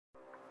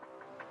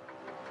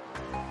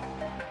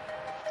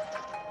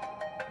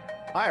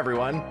Hi,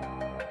 everyone.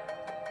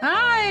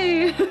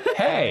 Hi.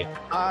 Hey.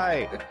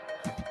 Hi.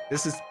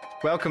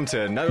 Welcome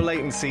to No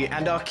Latency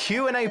and our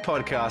Q&A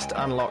podcast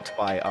unlocked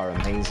by our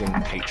amazing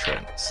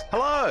patrons.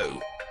 Hello.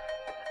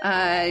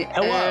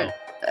 Hello.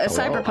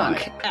 Cyberpunk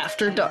Hi.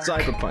 After Dark.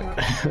 Cyberpunk.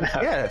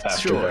 Yeah,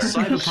 After sure. Dark.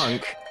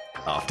 Cyberpunk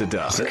After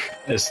Dark.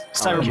 Is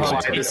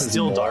Cyberpunk This is is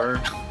still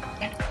dark?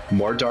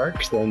 more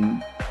dark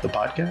than the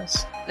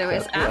podcast? No,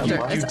 it's Yeah, after.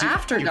 you- It's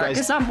after you dark. guys-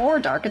 It's not more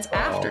dark. It's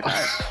after dark.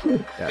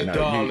 Yeah, The no,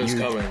 dawn is you-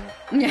 coming.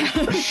 Yeah.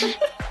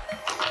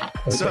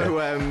 So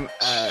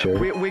Sure.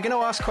 we're going to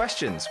ask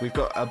questions. We've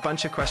got a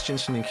bunch of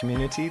questions from the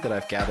community that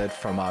I've gathered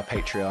from our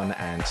Patreon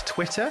and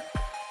Twitter,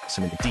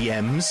 some in the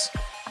DMs.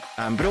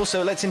 But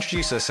also, let's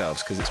introduce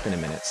ourselves because it's been a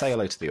minute. Say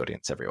hello to the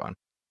audience, everyone.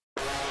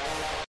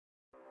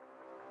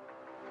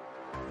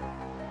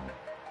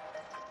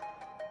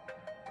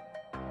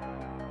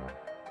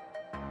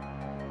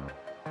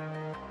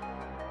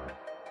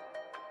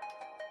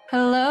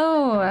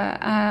 Hello.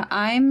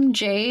 I'm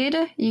Jade.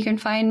 You can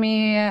find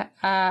me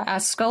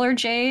as Scholar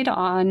Jade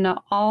on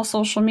all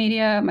social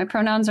media. My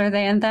pronouns are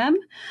they and them.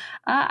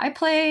 I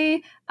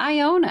play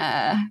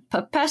Iona,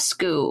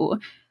 Popescu,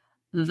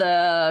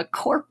 the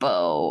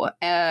Corpo,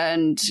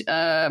 and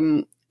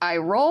I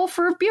roll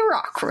for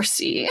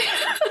bureaucracy.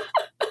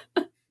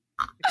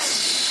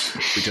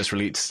 We just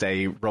released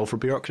a Roll for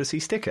Bureaucracy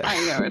sticker. I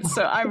know it's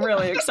so. I'm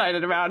really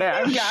excited about it.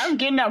 I'm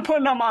getting up,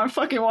 putting on my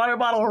fucking water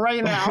bottle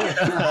right now.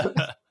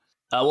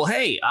 Well,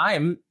 hey,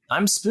 I'm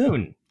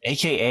Spoon,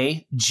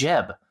 aka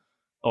Jeb,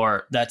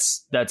 or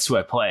that's who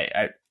I play.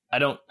 I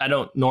don't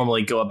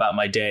normally go about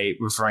my day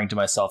referring to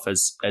myself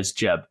as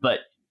Jeb, but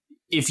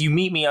if you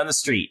meet me on the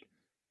street,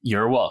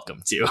 you're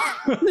welcome to.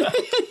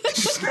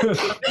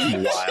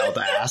 Wild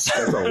ass.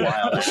 That's a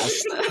wild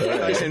ass.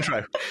 Nice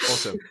intro.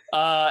 Awesome.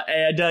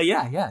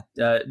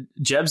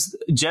 Jeb's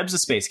a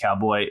space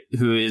cowboy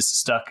who is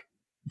stuck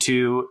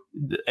to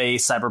a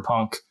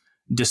cyberpunk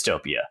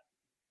dystopia.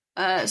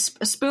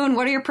 Spoon,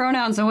 what are your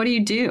pronouns and what do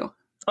you do?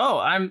 Oh,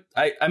 I'm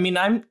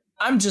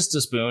just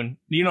a Spoon.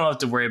 You don't have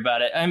to worry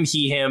about it. I'm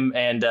he, him,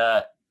 and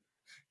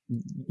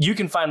you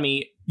can find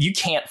me. You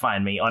can't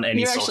find me on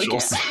any You actually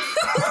socials.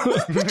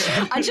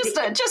 I'm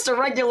just a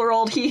regular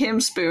old he,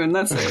 him Spoon.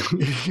 That's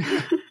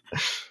it.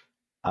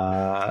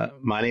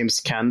 My name's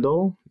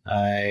Kendall.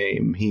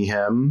 I'm he,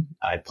 him.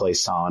 I play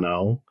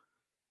Sano.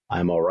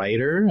 I'm a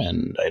writer,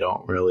 and I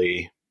don't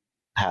really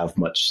have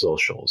much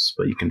socials,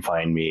 but you can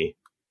find me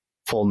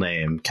full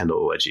name,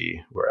 Kendall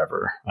Wedgie,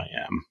 wherever I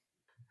am.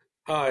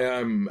 Hi,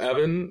 I'm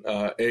Evan,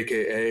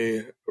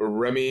 aka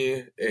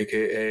Remy,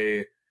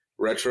 aka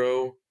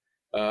Retro,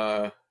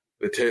 the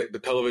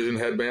television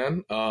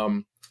headband.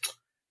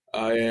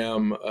 I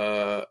am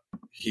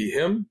he,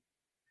 him,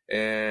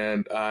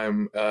 and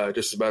I'm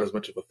just about as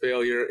much of a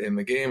failure in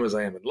the game as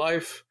I am in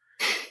life.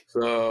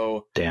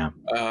 So,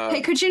 Damn.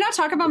 Hey, could you not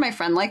talk about my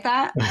friend like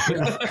that?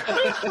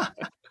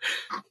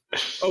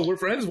 Oh, we're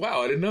friends?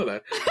 Wow, I didn't know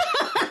that.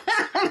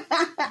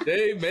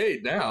 They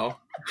made now.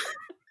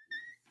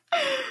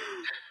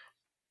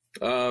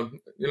 I'm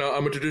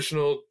a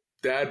traditional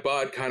dad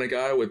bod kind of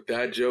guy with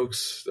dad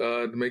jokes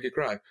to make you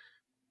cry.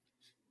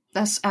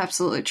 That's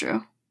absolutely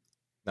true.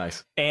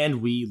 Nice.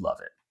 And we love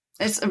it.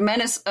 It's a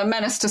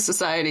menace to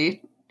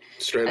society.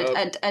 Straight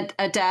up.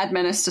 A dad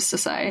menace to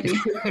society.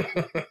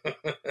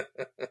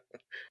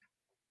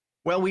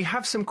 Well, we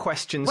have some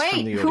questions from the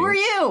Wait, audience. who are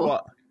you?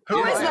 What?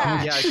 Who is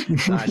that?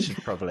 Yeah, I should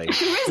probably.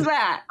 Who is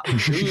that?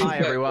 Hi,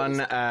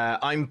 everyone.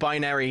 I'm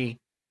Binary,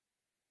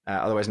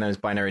 otherwise known as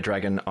Binary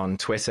Dragon on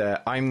Twitter.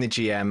 I'm the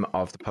GM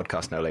of the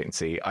podcast No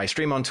Latency. I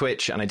stream on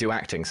Twitch and I do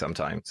acting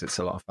sometimes. It's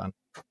a lot of fun.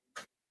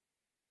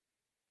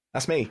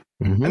 That's me.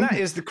 Mhm. And that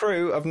is the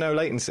crew of No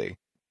Latency.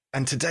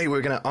 And today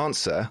we're going to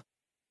answer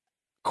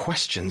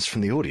questions from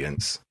the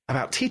audience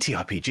about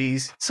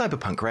TTRPGs,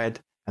 Cyberpunk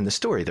Red, and the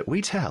story that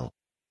we tell.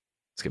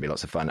 It's going to be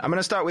lots of fun. I'm going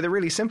to start with a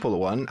really simple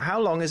one. How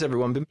long has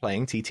everyone been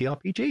playing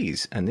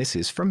TTRPGs? And this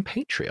is from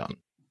Patreon.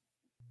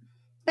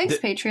 Thanks,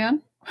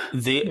 Patreon.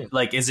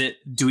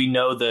 Do we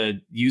know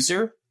the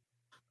user?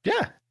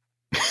 Yeah.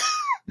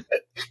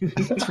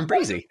 It's from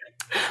Breezy.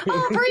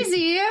 Oh,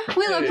 Breezy.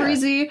 We love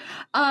Breezy.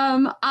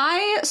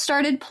 I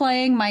started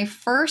playing my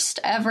first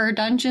ever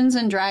Dungeons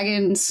and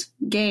Dragons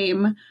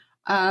game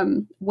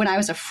when I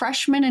was a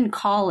freshman in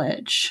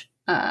college,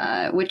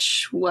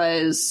 which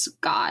was,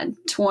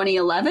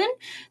 2011.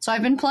 So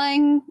I've been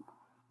playing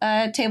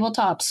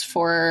tabletops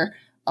for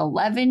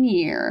 11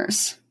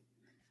 years.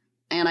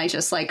 And I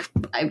just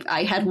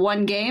I had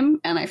one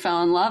game and I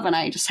fell in love and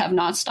I just have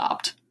not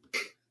stopped.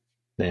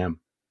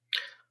 Damn.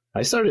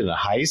 I started in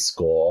high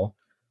school.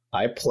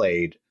 I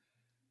played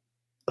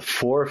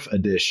 4th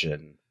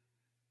edition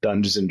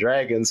Dungeons and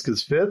Dragons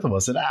because 5th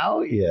wasn't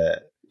out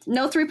yet.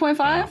 No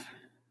 3.5?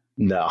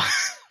 No,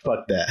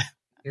 fuck that.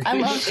 I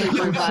love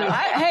 3.5.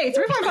 Hey,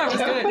 3.5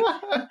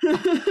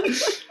 was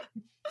good.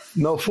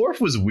 No,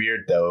 4th was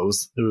weird though.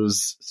 It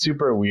was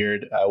super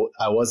weird.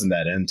 I wasn't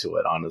that into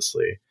it,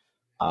 honestly.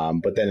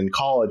 But then in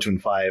college, when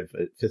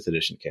 5th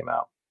edition came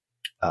out,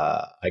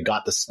 I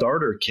got the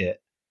starter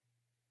kit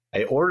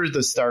I ordered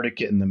the starter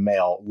kit in the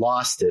mail,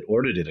 lost it,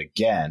 ordered it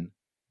again,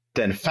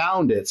 then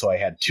found it. So I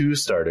had 2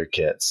 starter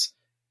kits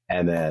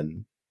and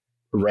then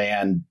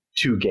ran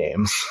 2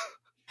 games.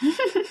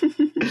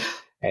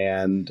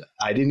 And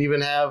I didn't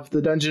even have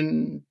the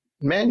dungeon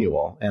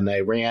manual. And I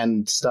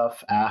ran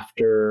stuff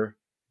after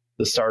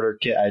the starter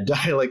kit.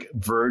 I like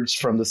verged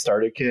from the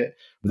starter kit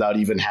without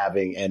even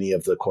having any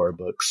of the core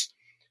books.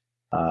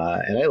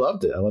 And I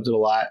loved it. I loved it a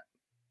lot.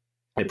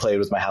 I played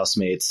with my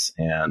housemates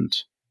and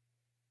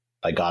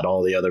I got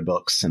all the other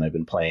books, and I've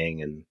been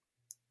playing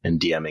and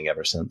DMing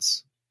ever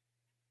since.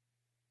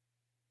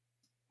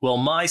 Well,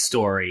 my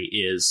story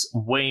is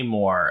way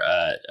more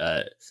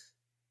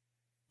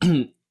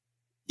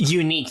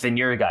unique than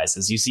your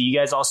guys's. You see, you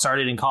guys all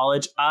started in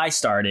college. I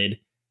started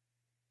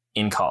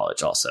in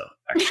college also,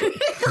 actually.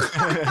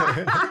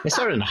 I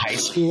started in high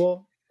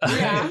school.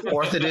 Yeah.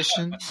 4th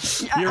edition.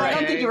 I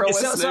don't think you were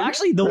listening. So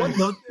actually,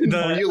 the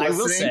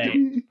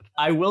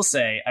I will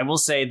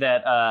say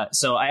that.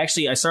 So I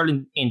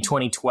started in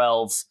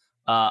 2012.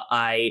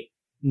 I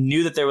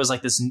knew that there was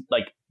like this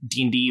like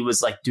D&D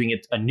was like doing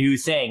a new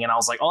thing, and I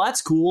was like, oh,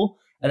 that's cool.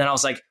 And then I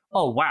was like,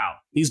 oh wow,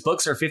 these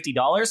books are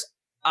 $50.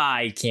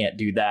 I can't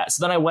do that.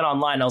 So then I went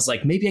online and I was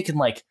like, maybe I can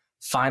like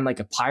find like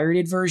a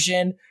pirated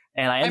version.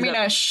 And I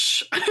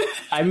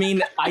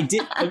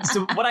did.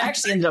 So what I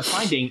actually ended up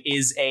finding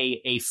is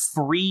a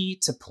free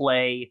to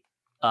play.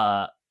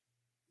 What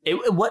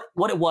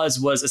it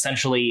was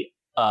essentially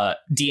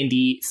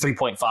D&D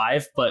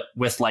 3.5, but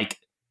with like,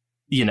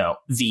 you know,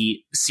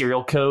 the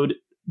serial code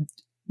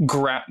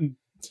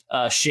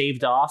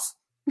shaved off.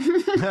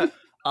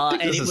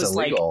 And it was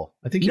illegal.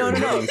 Like, I think you're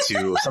admitting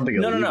to something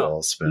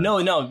illegal.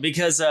 No,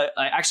 because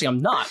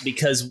I'm not,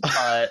 because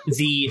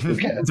the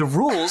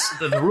rules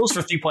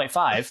for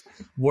 3.5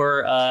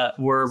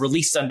 were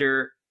released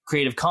under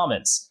Creative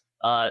Commons.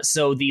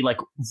 So the like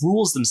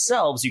rules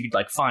themselves you could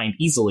like find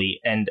easily,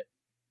 and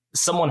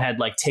someone had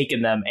like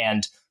taken them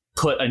and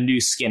put a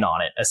new skin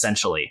on it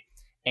essentially.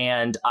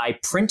 And I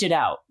printed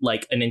out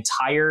like an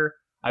entire.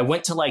 I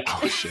went to like the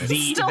copy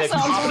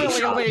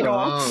shop. Illegal.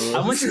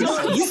 I went to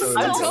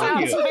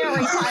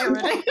very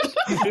pirated.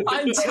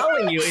 I'm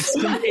telling you,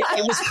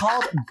 it was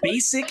called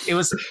Basic. It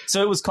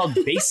was called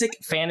Basic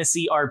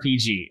Fantasy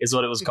RPG is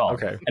what it was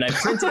called. Okay. And I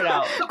printed it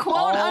out,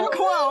 quote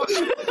unquote.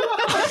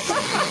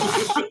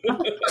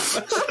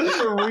 It's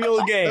a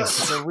real game.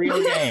 It's a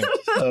real game.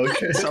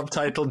 Okay.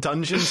 Subtitled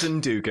Dungeons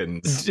and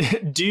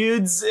Dugans.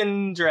 Dudes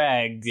and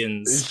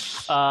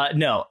Dragons.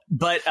 No,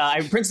 but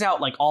I printed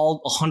out like all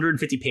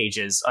 150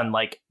 pages on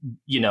like,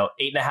 you know,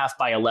 8.5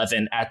 by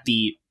 11 at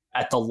the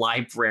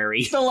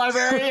library. The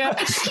library, yeah.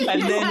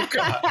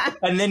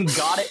 and then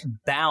got it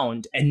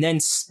bound, and then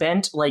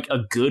spent like a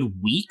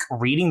good week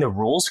reading the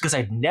rules, because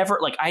I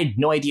had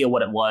no idea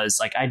what it was.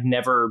 Like I'd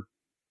never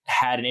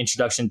had an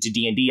introduction to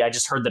D&D. I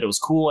just heard that it was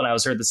cool, and I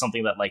heard that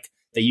something that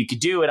you could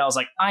do, and I was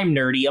like, I'm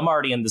nerdy. I'm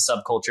already in the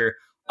subculture.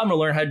 I'm gonna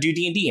learn how to do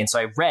D&D. And so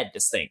I read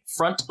this thing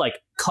front, like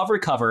cover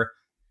to cover,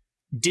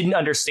 didn't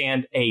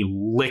understand a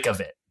lick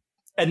of it.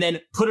 And then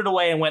put it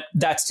away and went,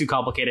 that's too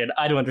complicated.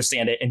 I don't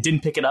understand it. And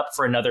didn't pick it up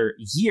for another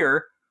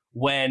year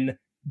when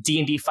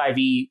D&D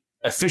 5e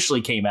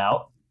officially came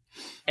out.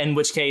 In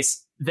which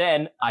case,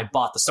 then I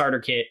bought the starter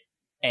kit,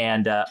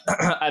 and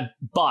I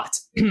bought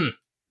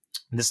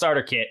the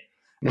starter kit.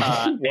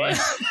 What?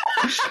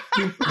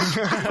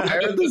 I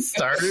heard the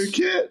starter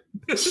kit.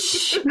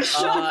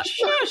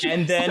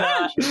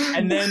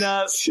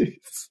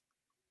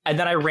 And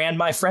then I ran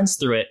my friends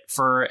through it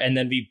and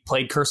then we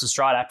played Curse of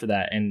Strahd after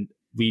that, and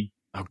we've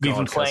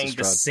been playing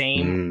the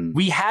same.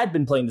 We had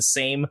been playing the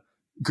same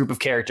group of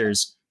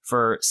characters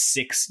for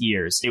 6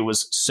 years. It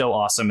was so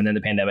awesome, and then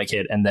the pandemic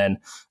hit, and then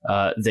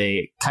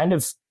they kind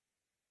of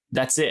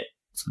that's it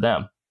for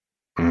them.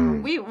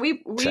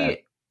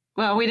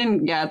 Well, we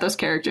didn't get those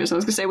characters. I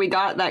was gonna say we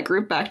got that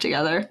group back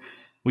together.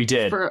 We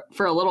did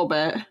for a little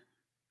bit.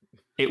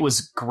 It was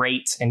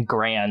great and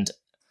grand,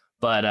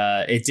 but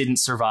it didn't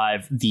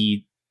survive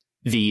the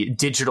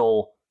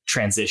digital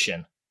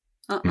transition.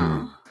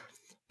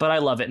 But I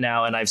love it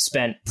now, and I've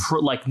spent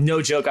like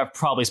no joke. I've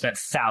probably spent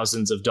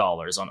thousands of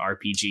dollars on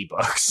RPG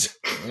books.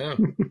 Yeah.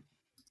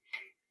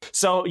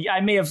 So yeah,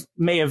 I may have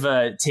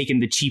taken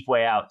the cheap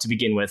way out to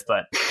begin with,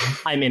 but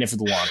I'm in it for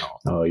the long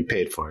haul. Oh, you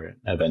paid for it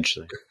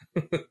eventually.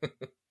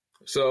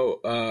 So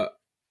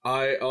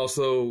I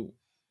also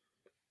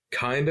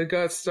kind of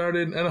got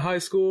started in high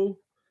school.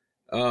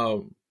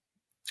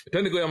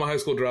 Technically, I'm a high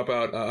school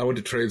dropout. I went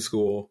to trade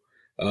school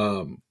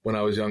when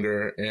I was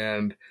younger,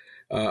 and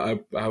I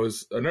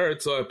was a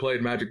nerd, so I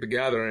played Magic the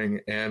Gathering.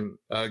 And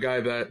a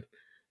guy that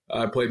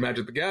I played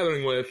Magic the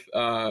Gathering with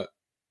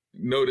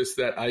noticed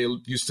that I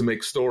used to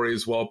make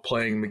stories while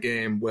playing the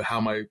game with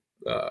how my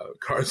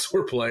cards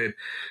were played.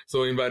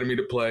 So he invited me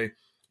to play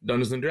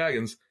Dungeons and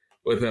Dragons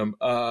with him.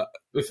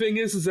 The thing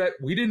is that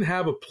we didn't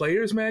have a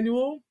player's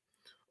manual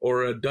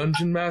or a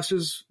dungeon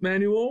master's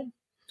manual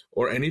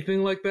or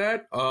anything like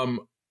that.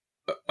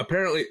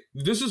 Apparently,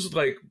 this is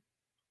like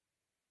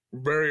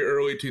very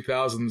early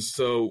 2000s,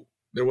 so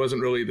there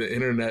wasn't really the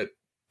internet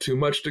too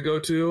much to go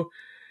to.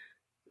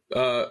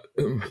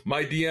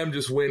 my DM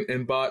just went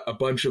and bought a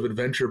bunch of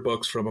adventure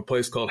books from a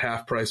place called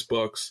Half Price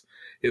Books.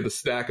 He had a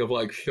stack of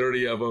like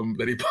 30 of them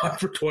that he bought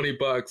for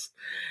 $20.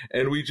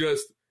 And we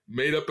just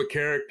made up a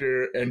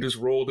character and just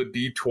rolled a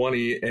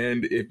D20.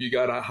 And if you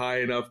got a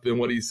high enough than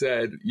what he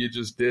said, you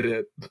just did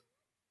it.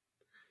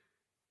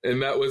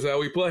 And that was how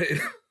we played.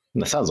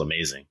 That sounds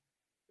amazing.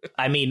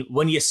 I mean,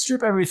 when you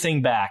strip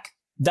everything back,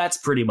 that's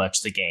pretty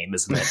much the game,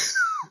 isn't it?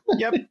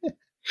 Yep.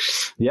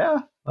 Yeah.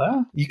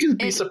 Well, you can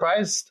be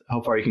surprised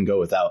how far you can go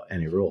without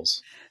any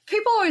rules.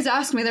 People always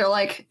ask me, they're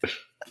like,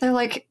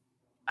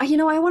 you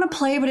know, I want to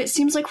play, but it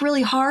seems like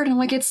really hard. And I'm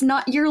like, it's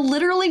not, you're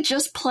literally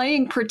just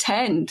playing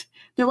pretend.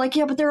 They're like,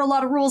 yeah, but there are a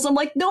lot of rules. I'm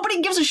like,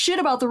 nobody gives a shit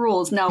about the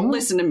rules. Now,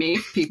 listen to me,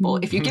 people.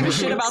 If you give a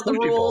shit about the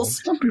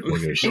rules,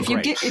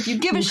 if you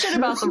give a shit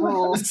about the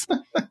rules,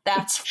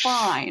 that's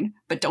fine.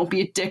 But don't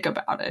be a dick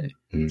about it.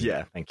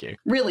 Yeah, thank you.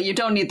 Really, you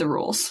don't need the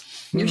rules.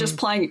 You're just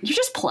playing. You're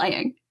just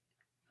playing.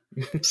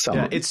 It's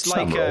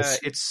like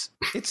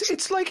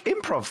it's like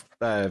improv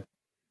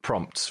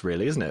prompts,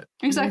 really, isn't it?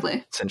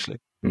 Exactly. Essentially.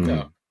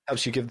 Yeah.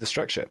 Helps you give the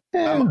structure.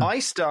 Yeah. I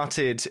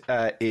started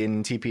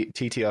in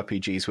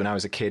TTRPGs when I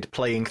was a kid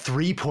playing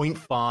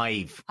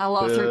 3.5. I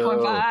love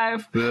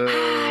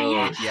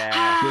 3.5.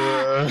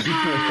 Yeah.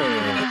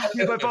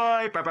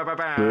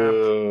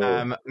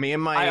 Me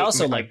and my... I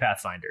also like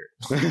Pathfinder.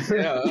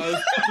 Yeah.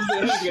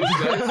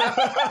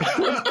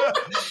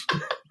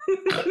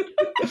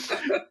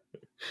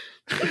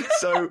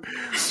 So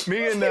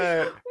me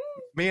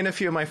and a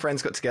few of my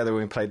friends got together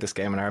when we played this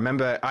game, and I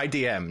remember I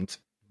DM'd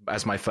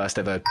as my first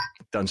ever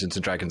Dungeons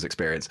and Dragons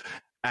experience,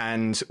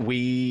 and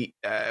we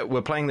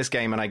were playing this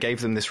game, and I gave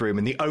them this room,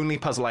 and the only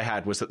puzzle I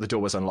had was that the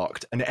door was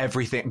unlocked and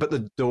everything, but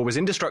the door was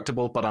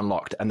indestructible but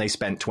unlocked, and they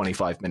spent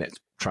 25 minutes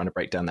trying to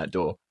break down that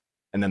door,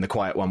 and then the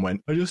quiet one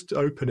went, I just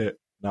open it,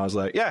 and I was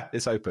like, yeah,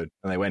 it's open,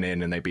 and they went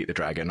in and they beat the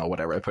dragon or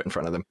whatever I put in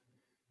front of them.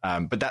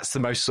 But that's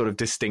the most sort of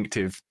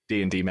distinctive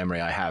D&D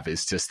memory I have,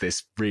 is just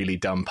this really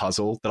dumb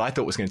puzzle that I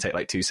thought was going to take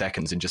like 2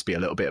 seconds and just be a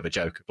little bit of a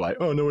joke of like,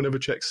 oh, no one ever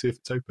checks to see if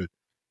it's open.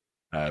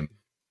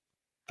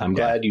 I'm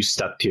glad you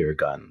stuck to your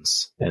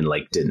guns and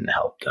like didn't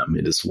help them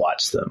and just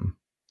watched them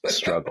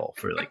struggle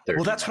for like 30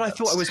 Well, that's minutes.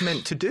 what I thought I was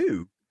meant to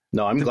do.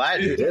 No, I'm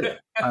glad you did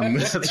it.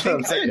 That's what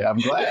I'm saying. I'm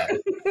glad.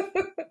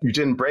 You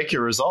didn't break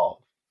your resolve.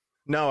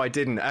 No, I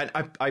didn't.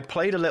 I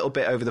played a little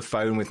bit over the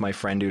phone with my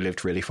friend who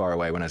lived really far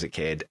away when I was a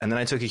kid. And then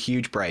I took a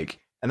huge break.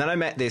 And then I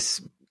met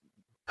this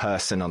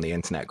person on the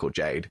internet called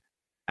Jade.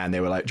 And they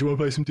were like, do you want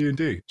to play some D&D?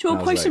 Do you want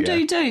to play some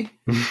D&D? Yeah.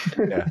 Do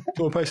you want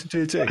to play some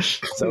D&D?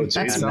 So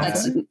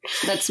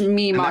That's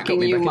me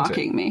mocking you,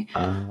 mocking me.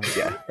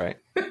 Yeah, right.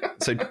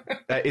 So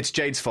it's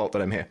Jade's fault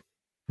that I'm here.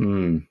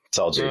 It's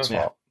all Jade's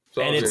fault.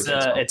 And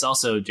it's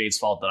also Jade's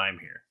fault that I'm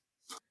here.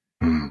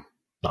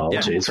 All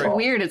Jade's fault.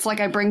 Weird. It's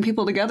like I bring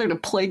people together to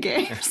play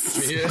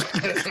games.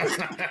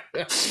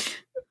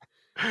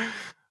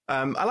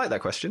 I like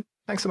that question.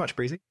 Thanks so much,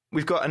 Breezy.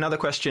 We've got another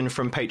question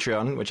from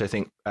Patreon, which I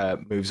think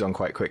moves on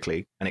quite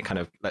quickly, and it kind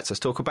of lets us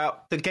talk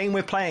about the game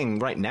we're playing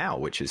right now,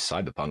 which is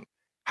Cyberpunk.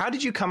 How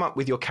did you come up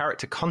with your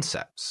character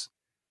concepts,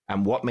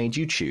 and what made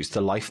you choose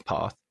the life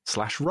path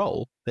 /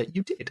 role that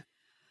you did?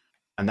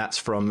 And that's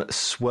from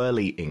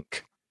Swirly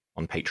Inc.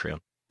 on Patreon.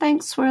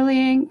 Thanks, Swirly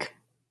Inc.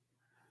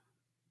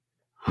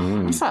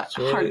 That's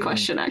a hard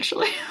question,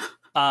 actually.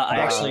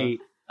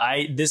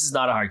 This is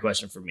not a hard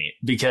question for me,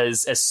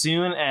 because as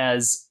soon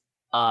as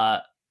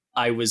I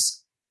was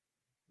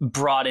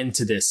brought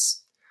into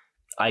this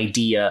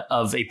idea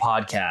of a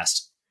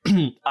podcast,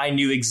 I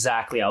knew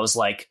exactly. I was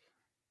like,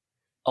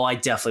 oh, I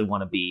definitely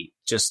want to be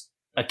just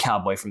a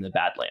cowboy from the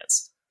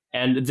Badlands.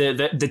 And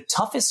the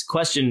toughest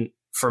question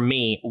for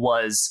me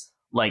was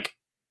like,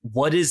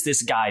 what is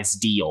this guy's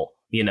deal?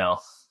 You know,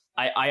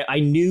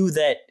 I knew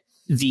that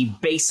the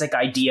basic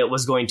idea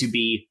was going to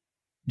be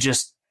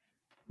just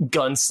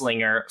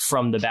gunslinger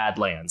from the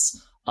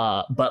Badlands.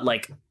 But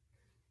like,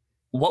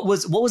 what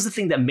was the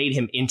thing that made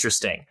him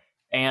interesting?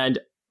 And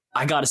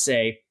I gotta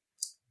say,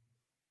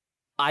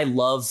 I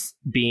love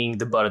being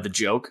the butt of the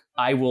joke.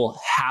 I will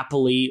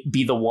happily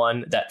be the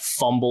one that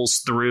fumbles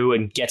through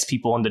and gets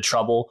people into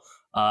trouble,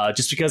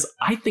 just because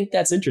I think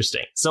that's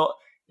interesting. So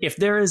if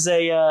there's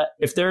a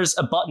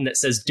button that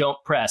says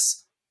 "Don't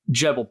press,"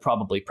 Jeb will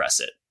probably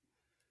press it.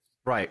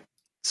 Right.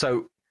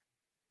 So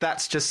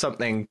that's just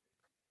something.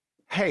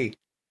 Hey,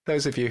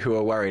 those of you who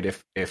are worried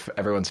if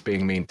everyone's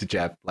being mean to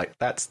Jeb, like,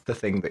 that's the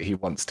thing that he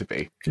wants to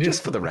be.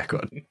 Just for the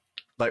record.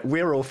 Like,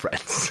 we're all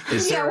friends.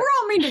 We're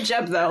all mean to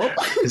Jeb, though.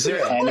 Is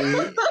there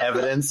any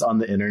evidence on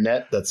the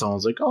internet that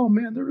someone's like, oh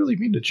man, they're really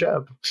mean to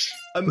Jeb?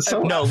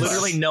 No,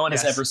 literally no one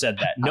has ever said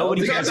that.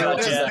 Nobody has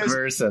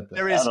ever said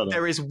that.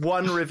 There is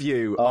one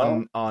review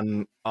on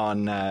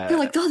They're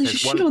like, oh, they should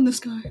shit on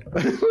this guy.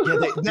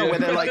 Where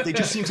they're like, they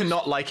just seem to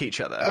not like each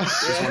other.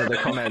 Is one of the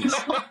comments.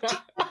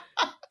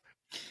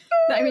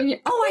 I mean,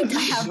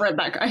 I have read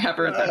that. I have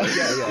read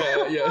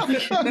that. Yeah.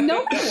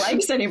 Nobody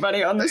likes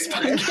anybody on this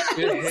podcast.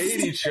 They hate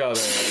each other.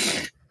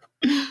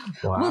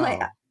 Wow.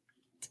 Well,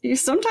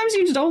 sometimes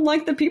you don't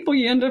like the people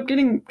you end up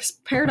getting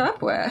paired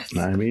up with.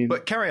 I mean,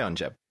 But carry on,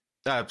 Jeb.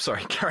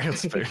 Sorry, carry on,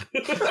 Spoon.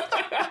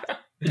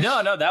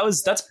 No,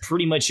 that's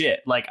pretty much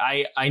it. Like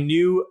I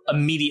knew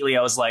immediately.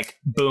 I was like,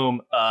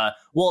 boom.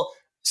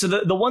 So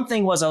the one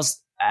thing was I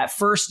was at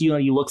first,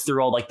 you look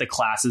through all like the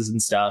classes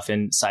and stuff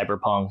in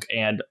Cyberpunk,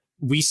 and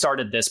we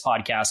started this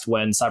podcast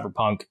when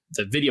Cyberpunk,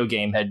 the video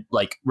game, had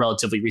like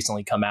relatively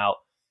recently come out.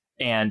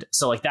 And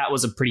so like that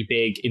was a pretty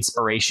big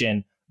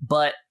inspiration.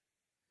 But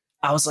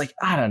I was like,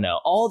 I don't know.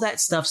 All that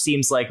stuff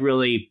seems like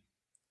really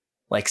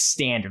like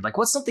standard. Like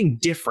what's something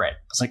different?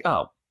 I was like,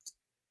 oh,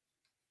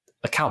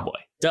 a cowboy.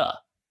 Duh.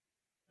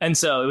 And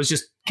so it was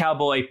just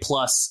cowboy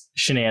plus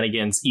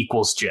shenanigans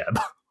equals Jeb.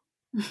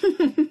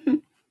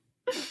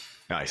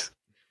 Nice.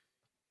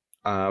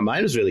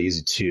 Mine was really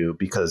easy too,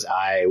 because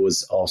I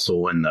was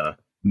also in the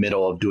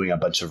middle of doing a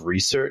bunch of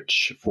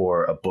research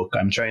for a book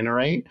I'm trying to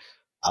write.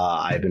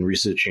 I've been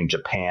researching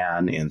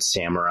Japan and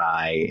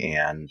samurai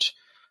and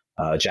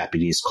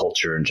Japanese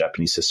culture and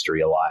Japanese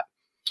history a lot.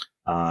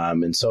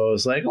 And so I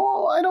was like,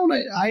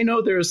 I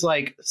know there's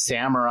like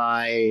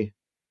samurai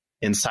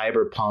in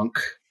Cyberpunk,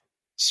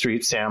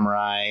 Street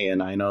Samurai,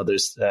 and I know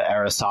there's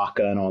Arasaka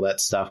and all that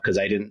stuff, because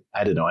I didn't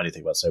know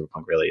anything about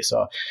Cyberpunk really.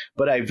 So,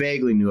 but I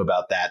vaguely knew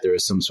about that. There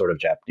was some sort of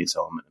Japanese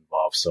element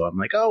involved. So I'm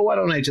like, why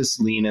don't I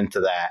just lean into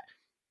that,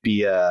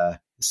 be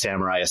a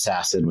samurai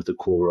assassin with a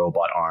cool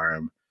robot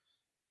arm.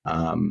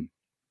 And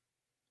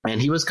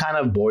he was kind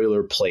of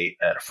boilerplate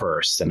at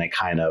first, and I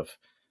kind of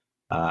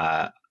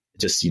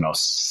just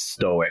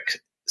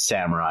stoic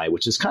samurai,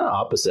 which is kind of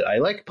opposite. I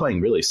like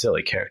playing really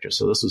silly characters,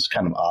 so this was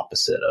kind of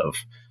opposite of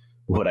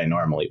what I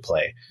normally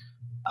play.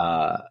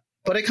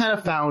 But I kind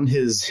of found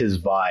his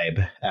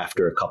vibe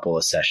after a couple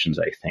of sessions,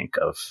 I think,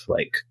 of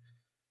like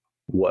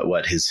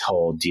what his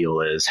whole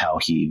deal is, how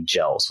he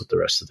gels with the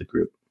rest of the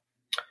group,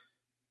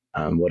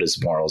 what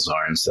his morals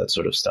are, and that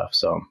sort of stuff.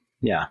 So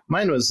yeah,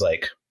 mine was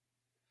like,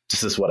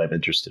 this is what I'm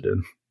interested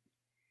in.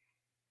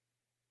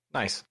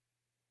 Nice.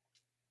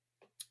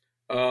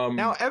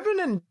 Now, Evan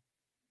and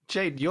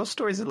Jade, your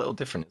story's a little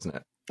different, isn't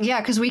it?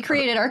 Yeah, because we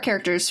created our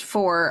characters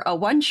for a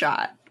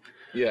one-shot.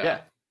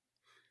 Yeah.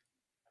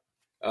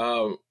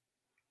 I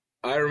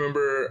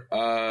remember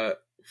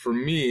for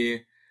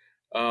me,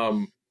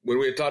 when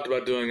we had talked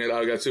about doing it,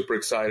 I got super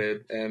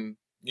excited. And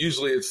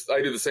usually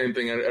I do the same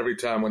thing every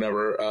time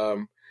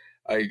whenever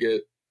I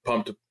get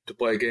pumped to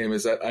play a game,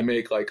 is that I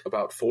make like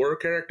about 4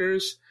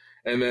 characters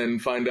and then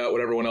find out what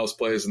everyone else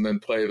plays and then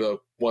play the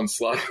one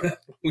slot that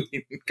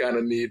we kind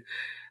of need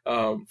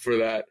for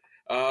that.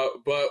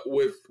 But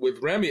with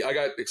Remy, I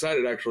got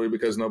excited actually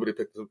because nobody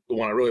picked the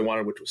one I really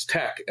wanted, which was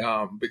tech,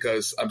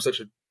 because I'm such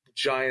a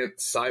giant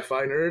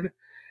sci-fi nerd.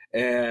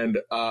 And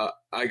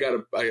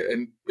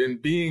in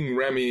being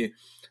Remy,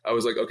 I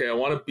was like, okay, I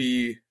want to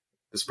be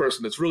this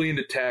person that's really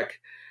into tech,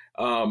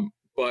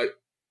 but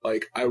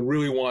like I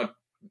really want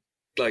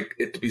like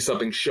it to be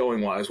something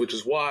showing wise, which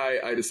is why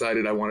I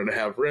decided I wanted to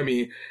have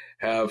Remy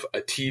have a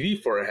TV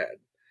for a head.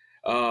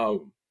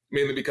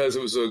 Mainly because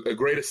it was a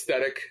great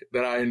aesthetic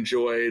that I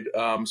enjoyed,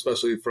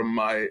 especially from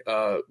my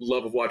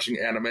love of watching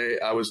anime.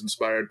 I was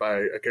inspired by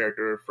a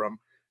character from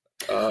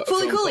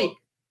Fooly Cooley.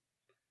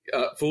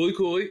 Fooly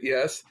Cooley,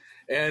 yes.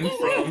 And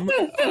from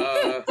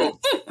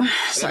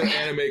an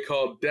anime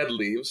called Dead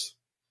Leaves,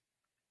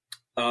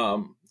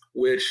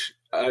 which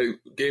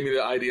gave me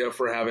the idea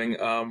for having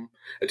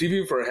a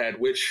TV for a head,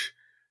 which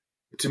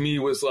to me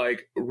was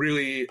like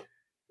really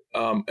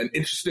an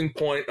interesting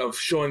point of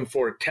showing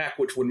for tech,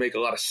 which would make a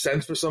lot of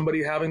sense for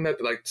somebody having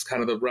that. Like it's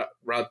kind of the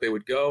route they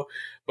would go,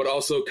 but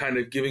also kind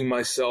of giving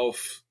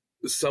myself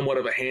somewhat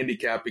of a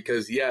handicap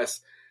because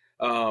yes,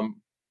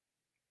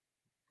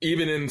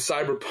 even in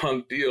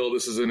Cyberpunk deal,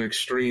 this is an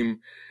extreme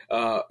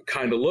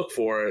kind of look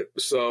for it.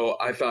 So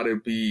I thought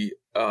it'd be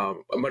a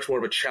much more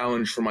of a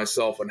challenge for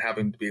myself and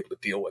having to be able to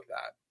deal with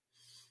that.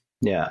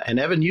 Yeah. And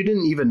Evan, you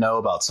didn't even know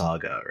about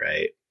Saga,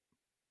 right?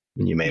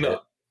 When you made it.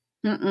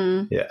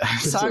 Mm-mm. Yeah.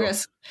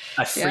 Sagas.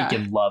 I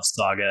freaking love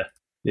Saga.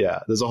 Yeah.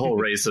 There's a whole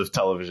race of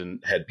television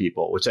head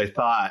people, which I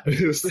thought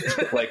was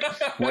like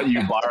what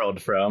you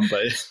borrowed from,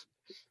 but it's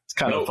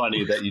kind of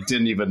funny that you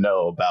didn't even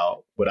know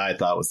about what I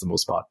thought was the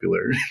most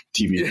popular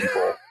TV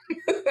people.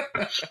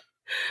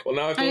 Well,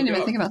 now I didn't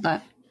even think about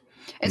that.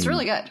 It's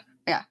really good.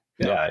 Yeah.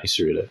 Yeah, I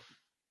sure did.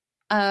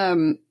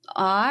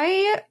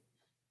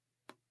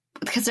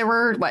 Because there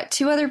were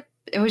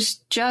it was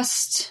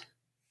just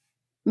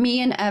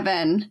me and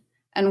Evan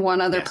and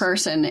one other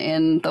person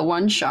in the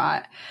one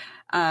shot.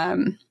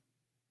 And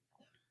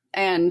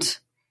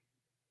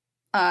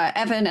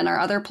Evan and our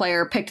other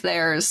player picked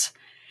theirs.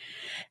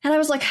 And I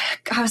was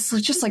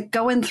just like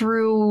going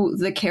through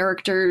the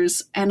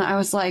characters and I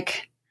was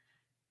like,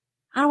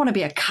 I don't want to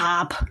be a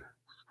cop.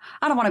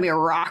 I don't want to be a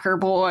rocker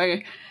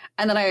boy.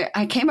 And then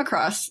I came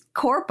across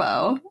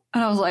Corpo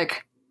and I was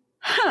like,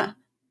 huh.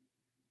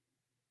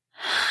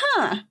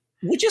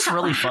 Which is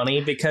really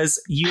funny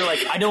because you're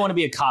like, I don't want to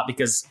be a cop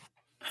because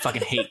I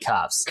fucking hate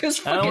cops.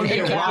 I don't want to be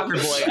a rocker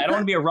boy. I don't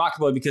want to be a rocker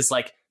boy because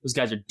like those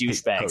guys are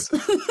douchebags.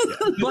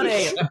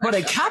 But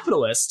a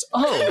capitalist.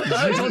 Oh,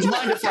 I don't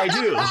mind if I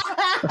do.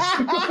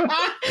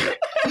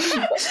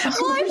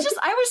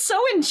 I was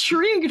so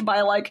intrigued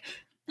by like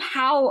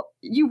how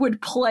you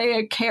would play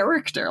a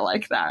character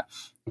like that.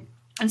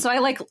 And so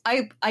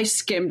I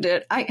skimmed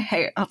it.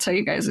 Hey, I'll tell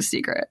you guys a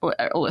secret,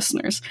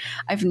 listeners.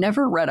 I've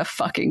never read a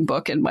fucking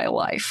book in my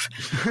life.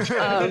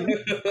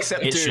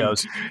 Except It Dune.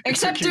 shows.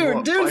 Except took you, Dune.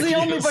 what, Dune's 5 the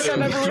only years? book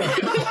I've ever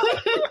read.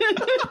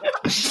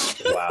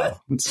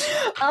 Wow.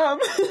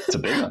 It's a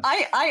big one.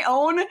 I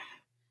own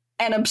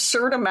an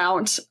absurd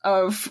amount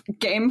of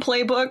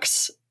gameplay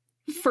books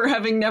for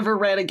having never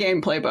read a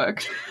gameplay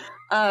book.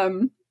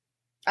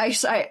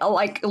 I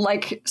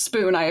like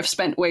Spoon. I have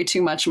spent way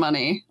too much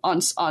money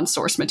on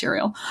source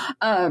material,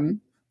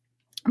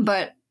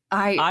 but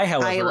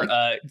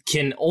however,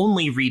 can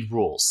only read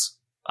rules.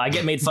 I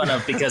get made fun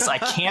of because I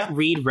can't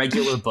read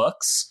regular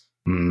books.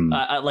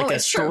 Like a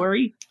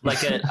story,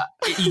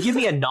 you give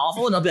me a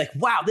novel and I'll be like,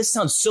 wow, this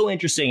sounds so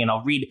interesting. And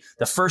I'll read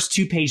the first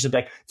 2 pages and be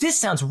like, this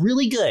sounds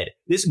really good.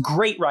 This is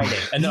great writing.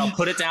 And then I'll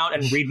put it down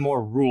and read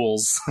more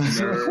rules.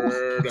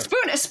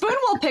 Spoon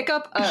will pick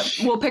up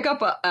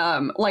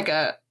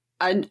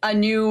a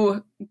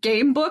new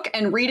game book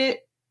and read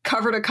it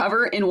cover to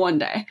cover in one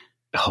day.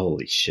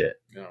 Holy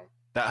shit. No.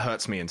 That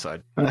hurts me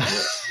inside. I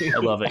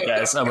love it,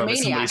 guys. I love it.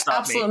 Somebody Maniac, stop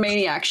absolute me.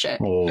 maniac shit.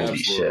 Holy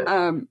Absolutely.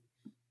 shit.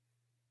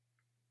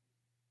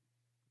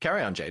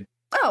 Carry on, Jade.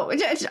 Oh,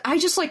 I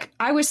just like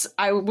I was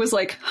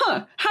like,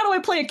 huh? How do I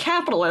play a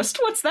capitalist?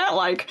 What's that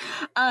like?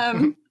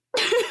 And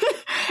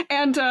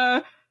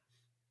I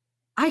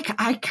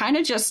kind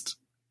of just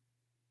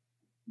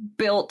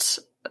built.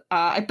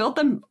 I built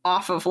them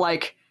off of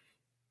like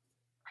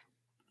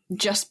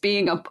just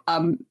being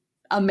a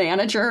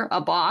manager, a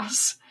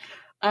boss,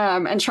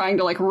 and trying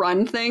to like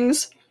run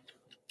things.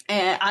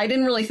 And I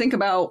didn't really think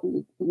about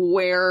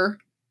where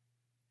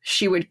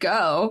she would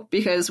go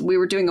because we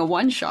were doing a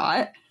one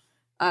shot.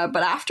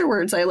 But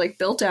afterwards, I like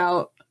built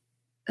out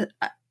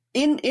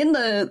in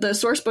the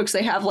source books.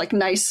 They have like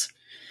nice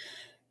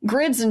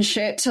grids and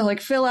shit to like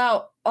fill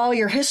out all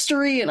your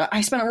history. And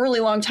I spent a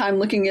really long time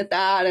looking at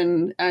that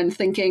and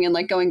thinking and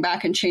like going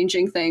back and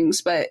changing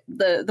things. But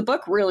the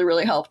book really,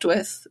 really helped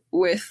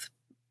with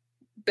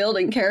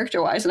building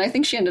character wise. And I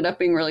think she ended up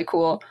being really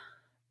cool.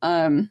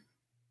 I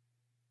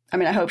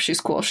mean, I hope she's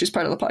cool. She's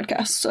part of the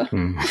podcast. So.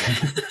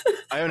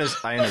 Iona's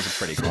a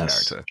pretty cool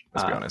character,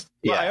 let's be honest.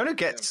 But yeah. Iona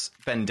gets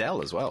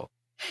Vendel as well.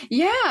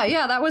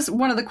 Yeah, that was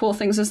one of the cool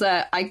things is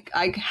that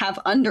I have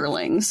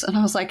underlings. And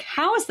I was like,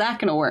 how is that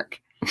going to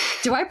work?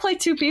 Do I play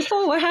 2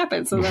 people? What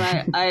happens? And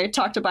then I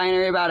talked to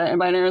Binary about it, and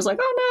Binary was like,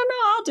 oh, no,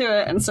 I'll do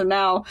it. And so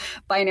now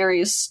Binary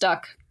is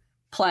stuck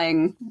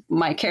playing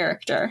my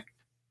character.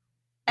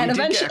 And we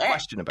eventually, did get a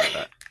question about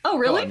that. Oh,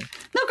 really? Go on.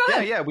 No, go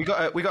ahead. Yeah, we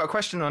got a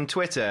question on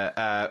Twitter.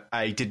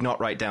 I did not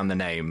write down the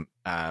name,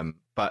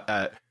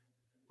 but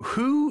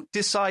who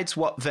decides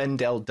what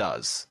Vendel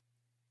does?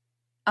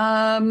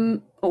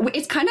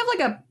 It's kind of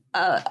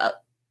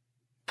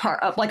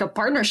like a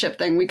partnership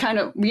thing. We kind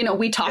of,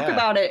 we talk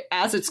about it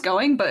as it's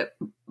going, but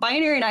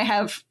Binary and I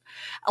have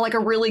like a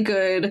really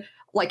good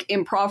like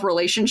improv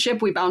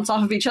relationship. We bounce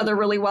off of each other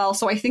really well.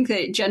 So I think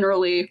that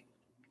generally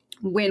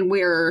when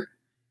we're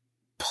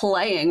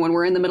playing, when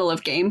we're in the middle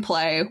of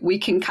gameplay, we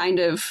can kind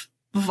of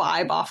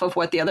vibe off of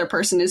what the other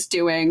person is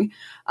doing,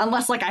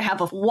 unless like I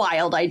have a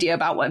wild idea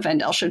about what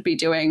Vendel should be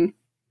doing.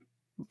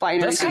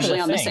 Binary's usually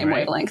on the same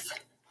wavelength.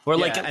 Or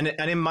Yeah, like, and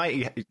in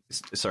my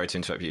sorry to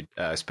interrupt you,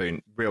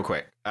 Spoon, real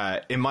quick.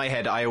 In my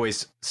head, I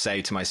always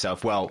say to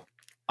myself, well,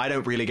 I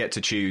don't really get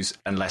to choose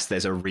unless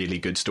there's a really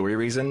good story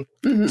reason.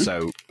 Mm-hmm.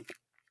 So,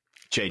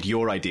 Jade,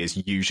 your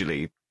ideas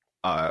usually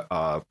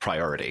are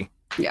priority.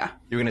 Yeah.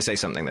 You were going to say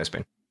something there,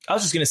 Spoon. I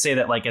was just going to say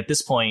that, like, at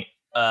this point,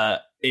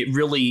 it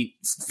really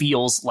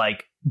feels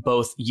like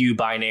both you,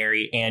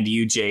 Binary, and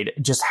you, Jade,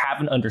 just have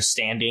an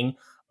understanding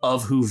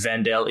of who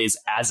Vendel is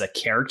as a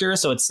character.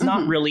 So it's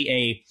not really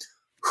a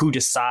who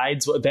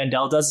decides what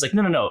Vendel does. It's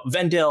like, no.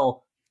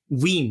 Vendel,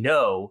 we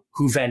know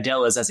who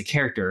Vendel is as a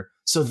character.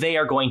 So they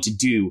are going to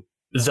do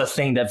the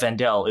thing that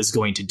Vendel is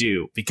going to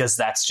do because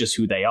that's just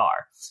who they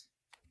are.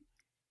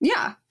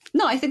 Yeah.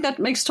 No, I think that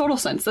makes total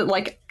sense. That,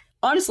 like,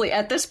 honestly,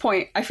 at this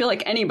point, I feel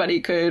like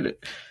anybody could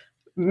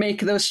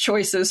make those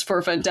choices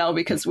for Vendel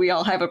because we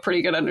all have a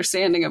pretty good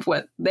understanding of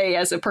what they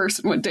as a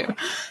person would do.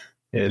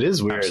 It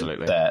is weird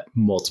Absolutely. that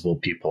multiple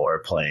people are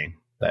playing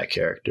that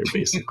character,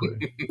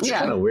 basically. It's Yeah.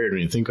 kind of weird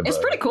when you think about it.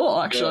 It's pretty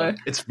cool, actually. Yeah.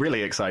 It's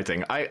really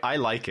exciting. I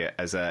like it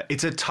it's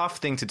a tough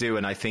thing to do.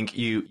 And I think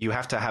you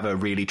have to have a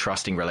really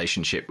trusting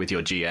relationship with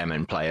your GM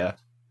and player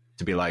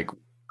to be like,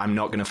 I'm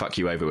not going to fuck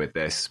you over with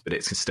this, but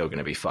it's still going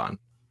to be fun.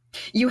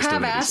 You Still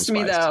have gonna be asked me,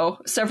 surprised. though,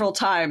 several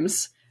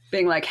times,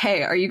 being like,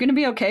 hey, are you going to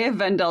be okay if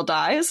Vendel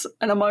dies?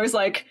 And I'm always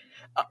like,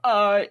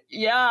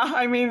 yeah,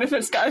 I mean, if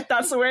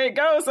that's the way it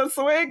goes, that's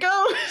the way it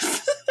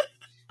goes.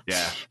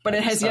 Yeah. But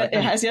it has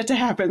yet to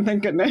happen,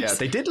 thank goodness. Yeah,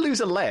 they did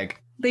lose a leg.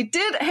 They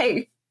did.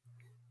 Hey,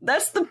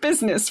 that's the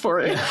business for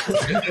it.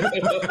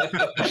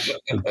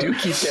 They do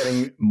keep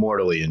getting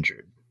mortally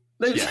injured.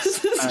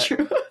 This is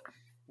true.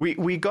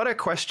 We got a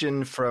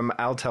question from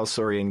Altel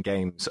Saurian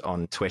Games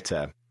on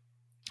Twitter.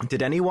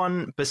 Did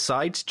anyone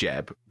besides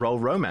Jeb roll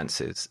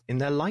romances in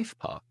their life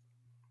path?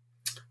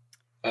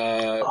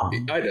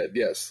 I did,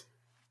 yes.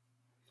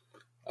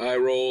 I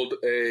rolled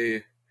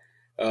a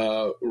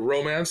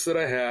romance that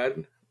I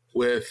had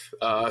with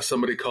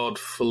somebody called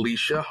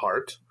Felicia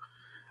Hart,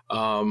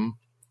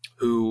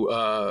 who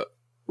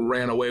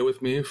ran away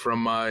with me from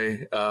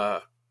my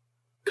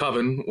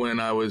coven when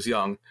I was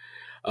young.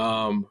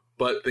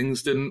 But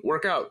things didn't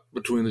work out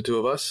between the two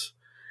of us.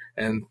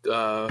 And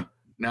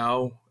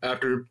now,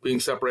 after being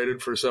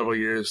separated for several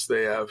years,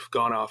 they have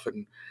gone off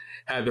and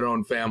had their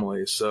own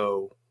families.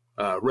 So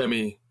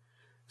Remy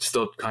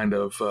still kind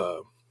of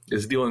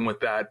is dealing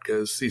with that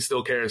because he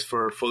still cares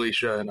for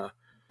Felicia in a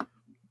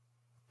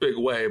big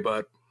way,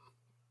 but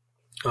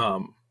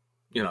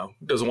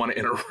doesn't want to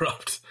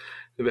interrupt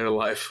their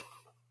life.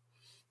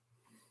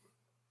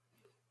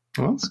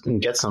 Well, let's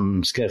get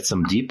some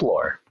deep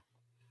lore.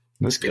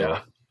 Let's go.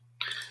 Yeah.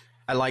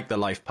 I like the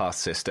life path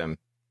system.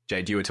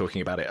 Jade, you were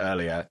talking about it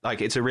earlier.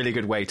 Like, it's a really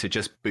good way to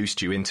just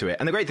boost you into it.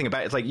 And the great thing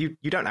about it is, like, you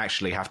don't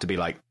actually have to be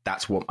like,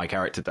 that's what my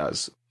character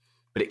does,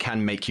 but it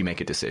can make you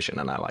make a decision,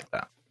 and I like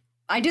that.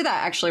 I do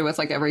that actually with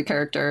like every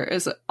character.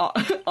 Is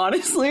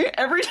honestly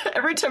every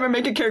time I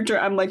make a character,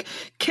 I'm like,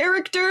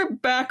 character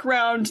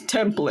background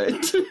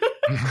template,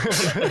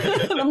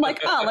 and I'm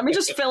like, oh, let me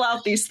just fill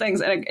out these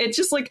things, and it's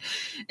just like,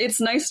 it's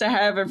nice to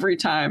have every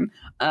time.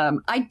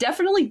 I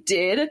definitely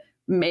did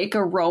make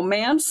a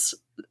romance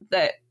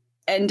that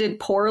ended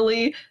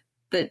poorly,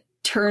 that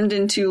turned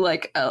into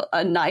like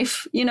a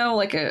knife,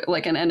 like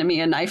an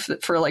enemy, a knife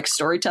for like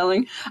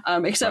storytelling.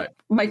 Except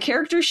my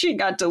character sheet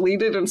got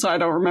deleted, and so I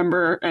don't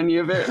remember any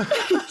of it.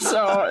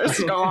 So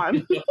it's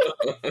gone.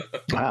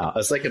 Wow,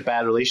 it's like a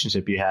bad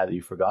relationship you had that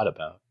you forgot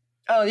about.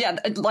 Oh yeah,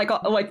 like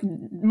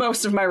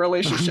most of my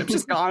relationships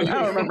is gone. I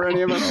don't remember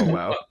any of them. Oh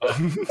wow.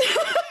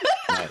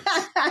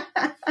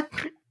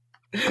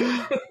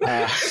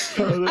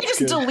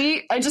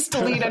 I just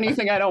delete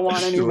anything I don't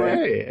want anymore.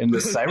 Right. In the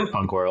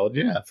cyberpunk world,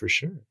 yeah, for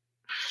sure.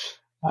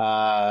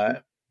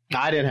 I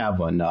didn't have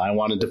one. No, I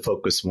wanted to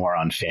focus more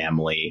on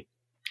family.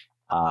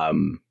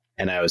 And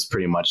I was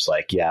pretty much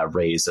like,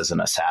 raised as an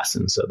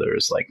assassin. So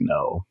there's like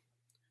no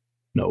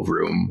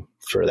room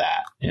for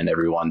that. And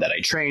everyone that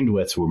I trained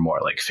with were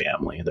more like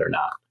family.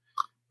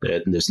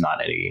 There's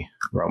not any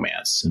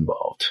romance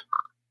involved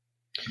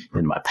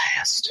in my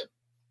past.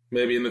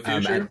 Maybe in the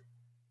future.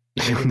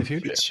 Maybe in the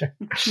future.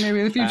 Maybe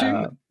in the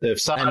future. If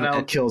someone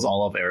else kills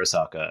all of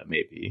Arasaka,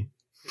 maybe.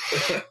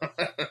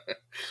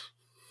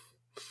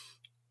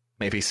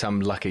 Maybe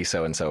some lucky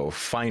so-and-so will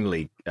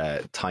finally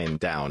tie him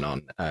down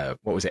on,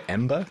 what was it,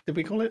 Ember, did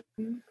we call it?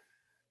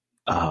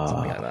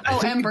 Something like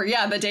that. Ember,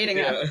 the dating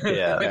app.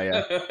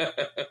 Yeah.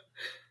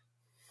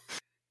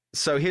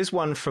 So here's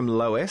one from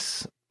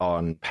Lois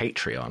on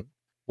Patreon.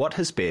 What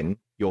has been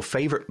your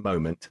favorite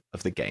moment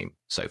of the game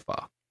so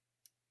far?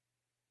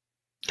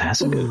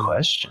 That's a good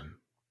question.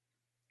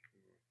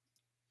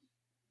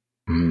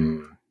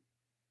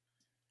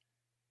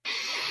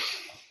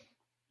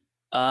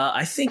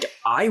 I think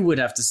I would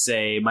have to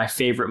say my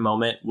favorite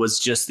moment was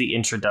just the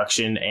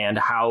introduction and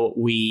how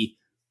we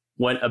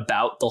went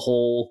about the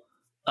whole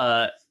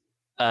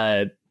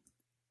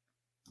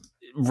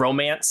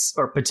romance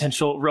or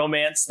potential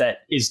romance that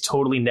is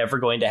totally never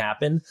going to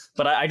happen.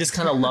 But I just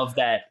kind of love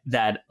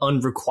that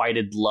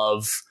unrequited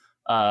love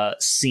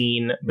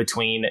scene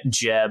between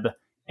Jeb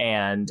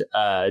and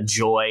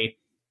Joy.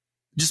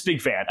 Just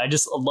big fan. I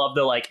just love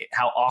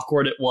how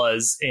awkward it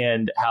was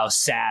and how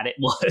sad it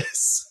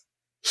was.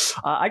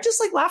 I just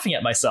like laughing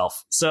at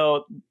myself.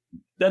 So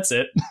that's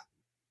it.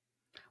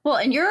 Well,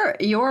 and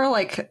your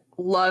like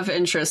love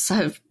interests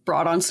have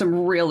brought on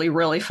some really,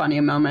 really funny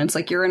moments.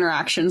 Like your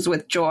interactions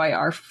with Joy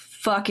are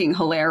fucking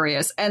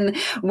hilarious. And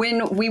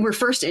when we were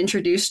first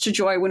introduced to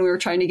Joy, when we were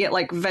trying to get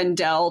like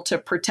Vendel to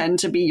pretend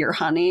to be your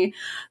honey,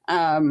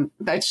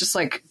 that's just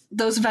like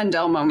those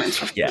Vendel moments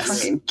are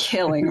fucking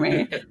killing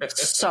me.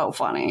 So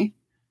funny.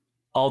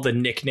 All the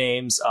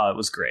nicknames. It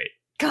was great.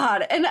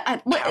 God, and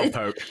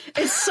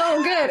it's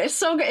so good. It's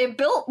so good. It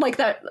built like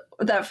that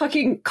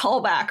fucking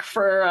callback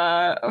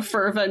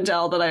for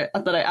Vendel that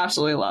I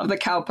absolutely love. The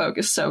cowpoke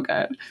is so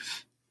good.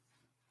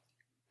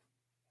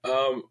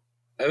 I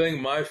think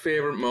my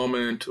favorite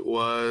moment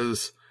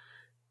was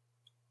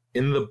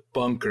in the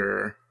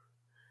bunker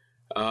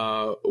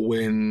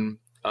when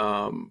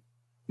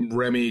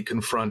Remy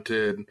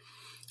confronted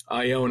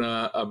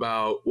Iona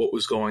about what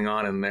was going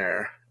on in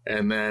there,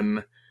 and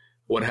then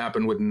what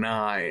happened with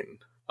Nine.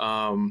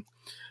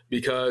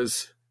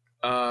 Because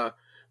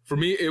for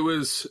me, it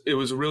was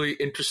a really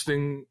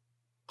interesting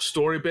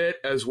story bit,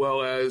 as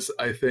well as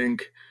I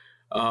think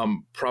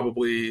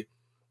probably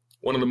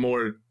one of the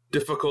more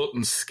difficult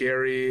and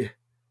scary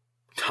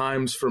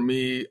times for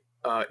me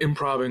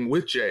improvising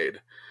with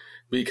Jade,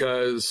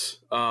 because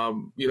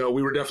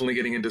we were definitely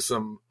getting into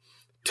some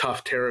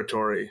tough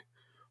territory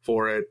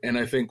for it, and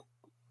I think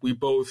we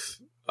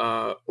both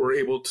were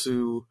able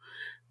to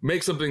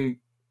make something,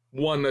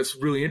 one, that's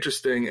really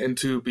interesting, and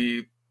to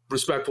be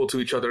respectful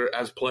to each other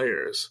as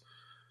players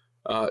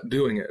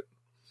doing it.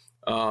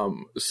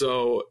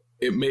 So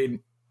it made,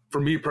 for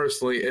me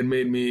personally, it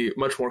made me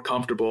much more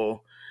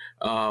comfortable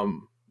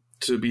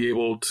to be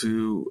able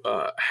to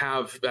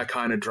have that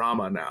kind of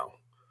drama now,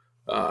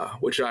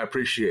 which I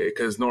appreciate,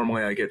 because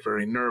normally I get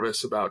very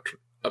nervous about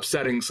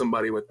upsetting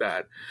somebody with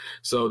that.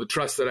 So the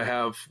trust that I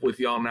have with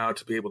y'all now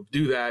to be able to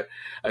do that,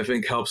 I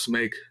think helps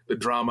make the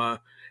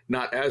drama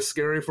not as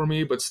scary for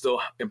me, but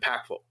still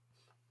impactful.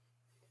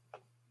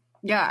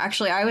 Yeah,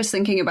 actually, I was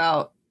thinking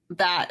about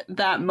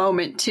that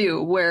moment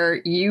too,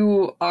 where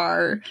you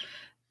are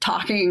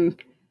talking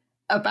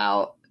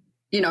about,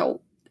 you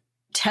know,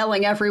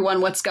 telling everyone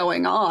what's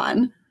going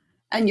on,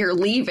 and you're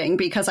leaving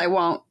because I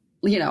won't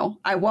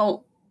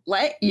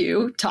let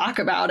you talk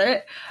about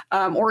it,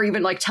 or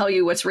even like tell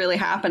you what's really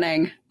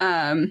happening.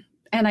 And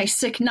I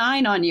sick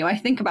 9 on you. I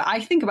think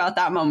about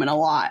that moment a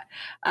lot,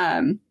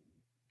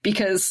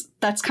 because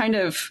that's kind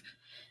of,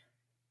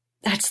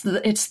 it's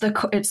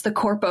the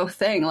corpo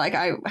thing. Like,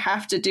 I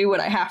have to do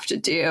what I have to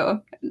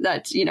do.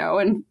 That's, you know,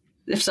 and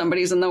if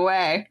somebody's in the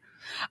way.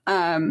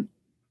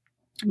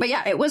 But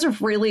yeah, it was a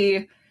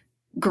really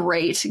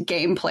great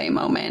gameplay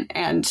moment,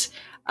 and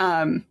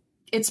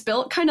it's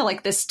built kind of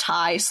like this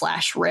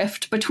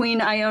tie/rift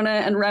between Iona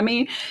and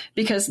Remy,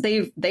 because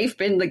they've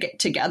been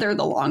together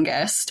the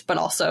longest, but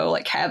also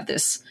like have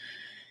this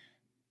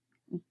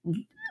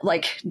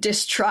like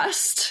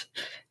distrust.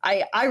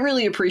 I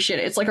really appreciate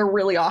it. It's like a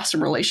really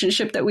awesome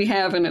relationship that we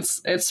have, and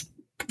it's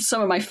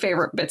some of my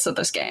favorite bits of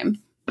this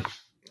game.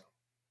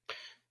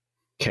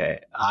 Okay,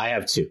 I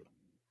have 2.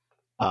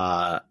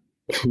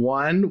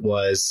 One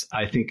was,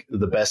 I think,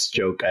 the best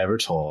joke I ever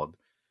told,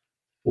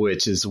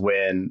 which is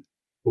when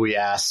we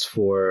asked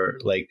for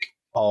like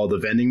all the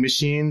vending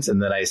machines,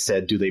 and then I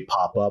said, do they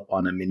pop up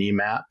on a mini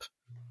map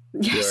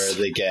where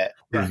they get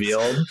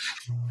revealed?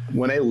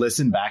 When I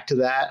listened back to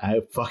that,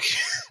 I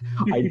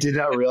did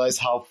not realize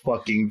how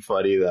fucking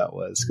funny that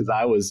was,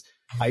 because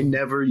I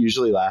never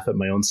usually laugh at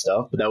my own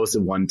stuff, but that was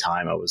the one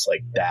time I was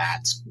like,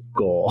 that's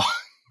gold.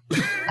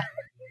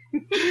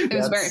 It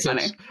was very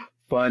funny.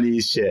 Funny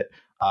shit.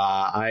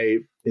 I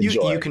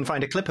enjoy. You can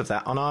find a clip of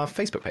that on our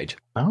Facebook page.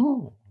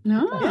 Oh,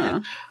 no. Yeah.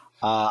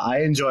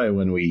 I enjoy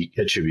when we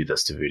attribute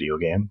this to video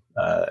game,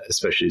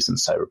 especially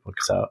since Cyberpunk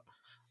is out.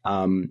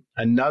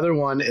 Another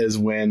one is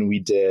when we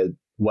did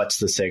What's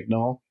the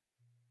Signal?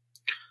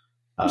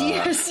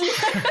 Yes.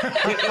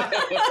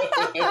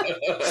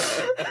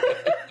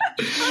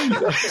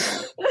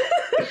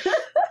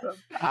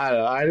 I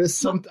don't know.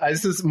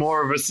 This is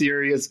more of a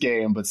serious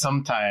game, but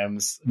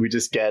sometimes we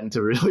just get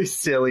into really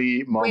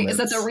silly moments. Wait, is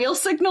that the real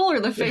signal or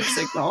the fake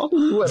signal?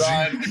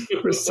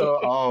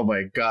 Oh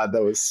my god,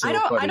 that was so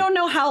funny. I don't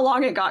know how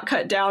long it got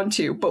cut down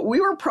to, but we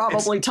were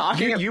probably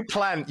talking. You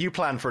plan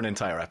for an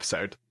entire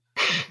episode.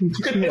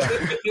 Yeah.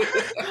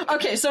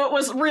 Okay, so it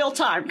was real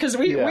time, because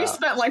we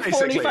spent like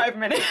 45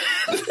 minutes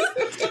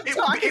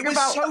talking it was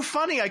about. So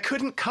funny, I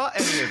couldn't cut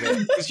any of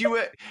it because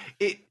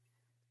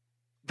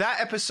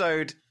that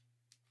episode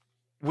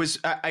was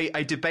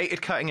I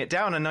debated cutting it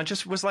down, and I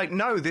just was like,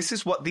 no, this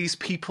is what these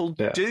people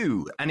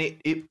do, and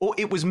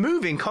it was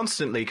moving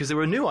constantly because there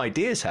were new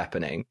ideas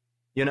happening,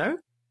 you know.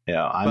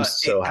 Yeah, I'm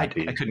so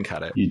happy I couldn't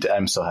cut it.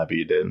 I'm so happy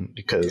you didn't,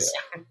 because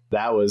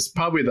that was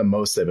probably the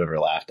most I've ever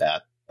laughed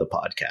at the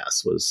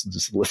podcast, was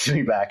just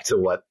listening back to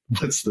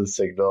what's the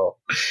signal.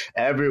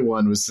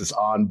 Everyone was just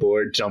on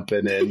board,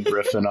 jumping in,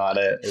 riffing on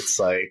it. It's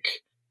like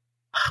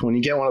when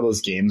you get one of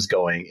those games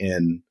going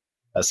in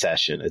a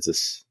session, it's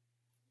just,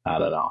 I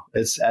don't know.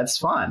 It's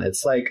fun.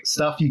 It's like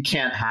stuff you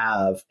can't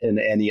have in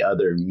any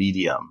other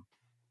medium.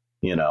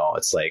 You know,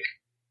 it's like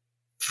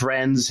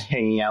friends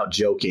hanging out,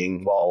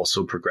 joking while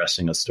also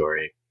progressing a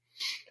story.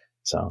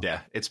 So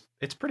yeah, it's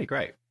pretty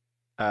great.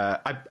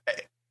 I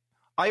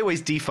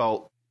always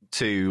default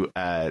to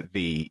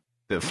the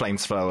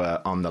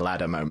flamethrower on the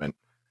ladder moment,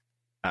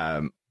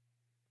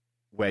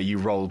 where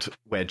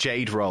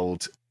Jade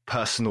rolled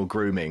personal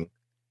grooming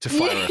to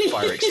fire a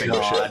fire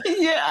extinguisher.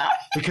 Yeah,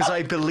 because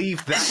I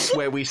believe that's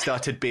where we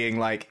started being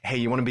like, hey,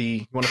 you want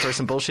to throw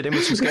some bullshit in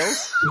with some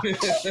skills?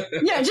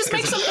 Yeah, just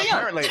make something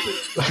up.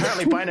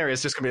 Apparently binary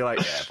is just gonna be like,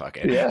 yeah, fuck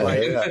it.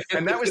 Yeah.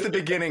 And that was the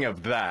beginning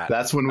of that.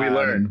 That's when we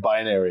learned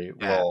binary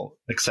will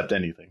accept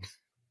anything.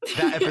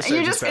 That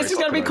episode it's just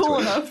got to be cool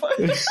enough.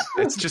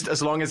 It's just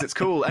as long as it's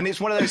cool, and it's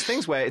one of those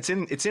things where it's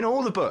in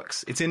all the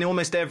books. It's in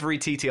almost every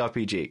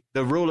TTRPG.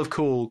 The rule of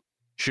cool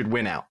should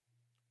win out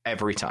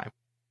every time,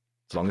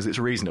 as long as it's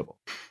reasonable.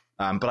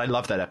 But I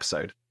love that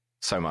episode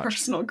so much.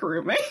 Personal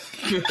grooming.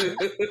 I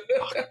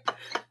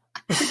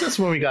think that's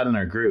when we got in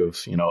our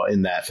groove, you know,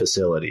 in that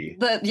facility.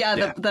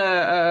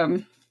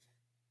 The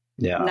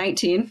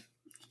 19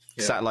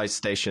 Satellite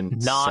Station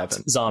not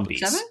 7. Zombies.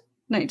 7?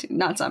 19,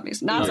 not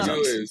zombies. Not No,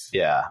 zombies. it is.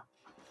 Yeah.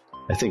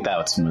 I think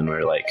that's when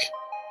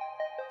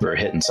we're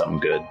hitting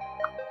something good.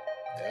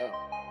 Yeah.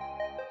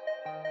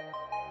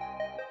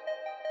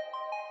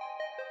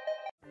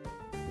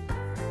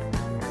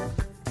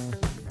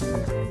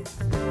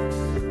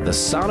 The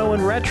Sono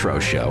and Retro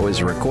Show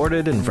is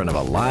recorded in front of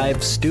a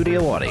live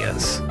studio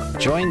audience.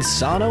 Join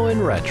Sono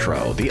and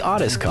Retro, the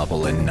oddest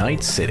couple in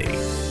Night City.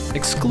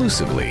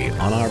 exclusively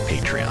on our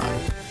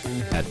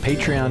Patreon at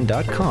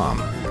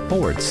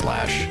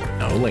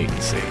patreon.com/no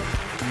latency.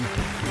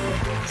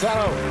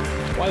 Sato,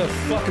 why the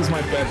fuck is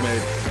my bed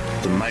made?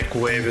 The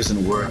microwave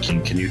isn't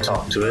working. Can you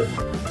talk to it?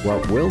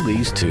 What will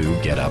these two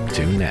get up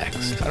to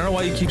next? I don't know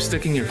why you keep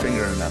sticking your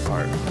finger in that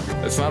part.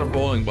 It's not a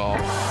bowling ball.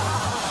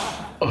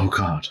 Oh,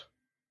 God.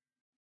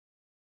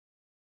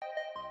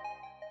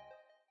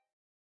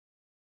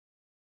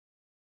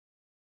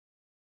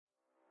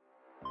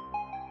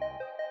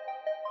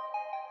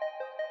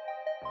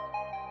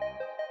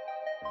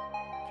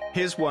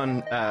 Here's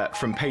one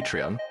from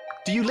Patreon.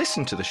 Do you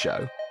listen to the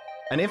show?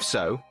 And if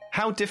so,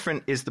 how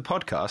different is the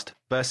podcast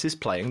versus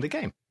playing the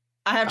game?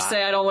 I have to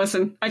say, I don't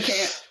listen. I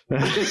can't.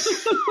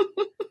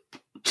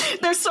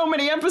 There's so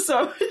many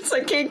episodes.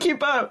 I can't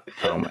keep up.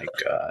 Oh, my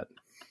God.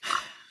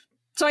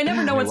 So I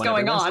never know what's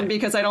going on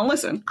because I don't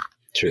listen.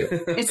 True.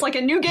 It's like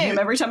a new game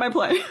every time I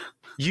play.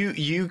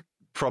 You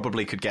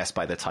probably could guess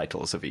by the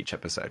titles of each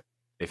episode,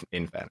 if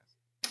in fairness.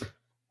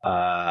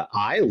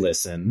 I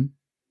listen,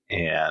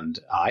 and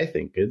I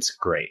think it's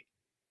great.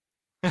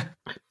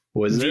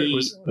 Was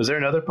there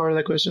another part of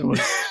that question?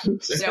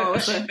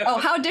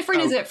 How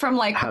different is it from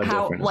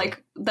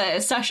the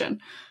session?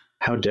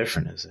 How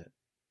different is it?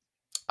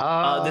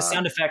 The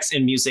sound effects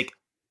and music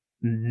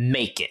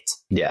make it.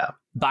 Yeah.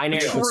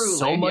 Binary put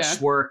so much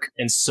work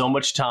and so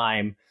much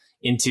time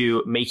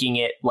into making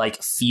it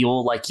like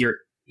feel like you're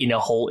in a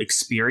whole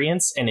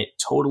experience, and it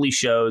totally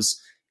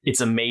shows.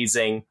 It's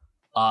amazing.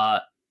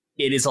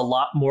 It is a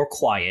lot more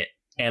quiet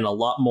and a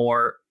lot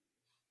more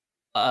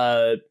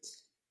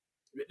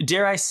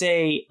dare I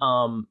say,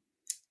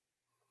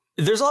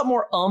 there's a lot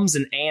more ums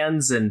and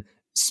ands and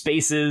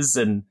spaces,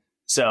 and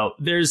so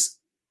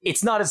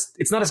it's not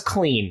as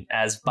clean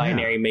as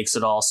Binary makes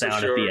it all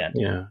sound at the end.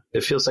 Yeah,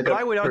 it feels like. But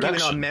I would argue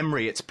in our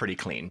memory, it's pretty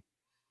clean.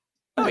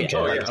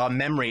 Yeah. Our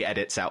memory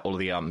edits out all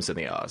the ums and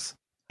the ahs.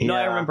 No,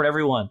 I remember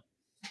every one.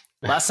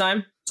 Last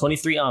time,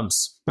 23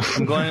 ums.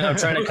 I'm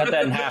trying to cut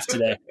that in half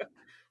today.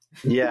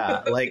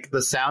 Yeah, like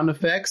the sound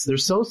effects, they're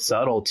so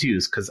subtle too,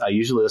 because I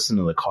usually listen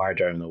to the car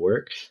driving to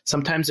work.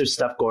 Sometimes there's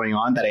stuff going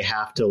on that I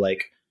have to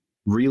like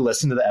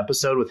re-listen to the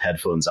episode with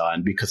headphones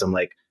on, because I'm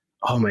like,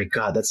 oh my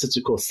God, that's such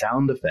a cool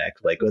sound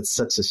effect. Like that's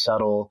such a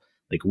subtle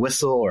like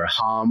whistle or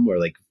hum or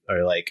I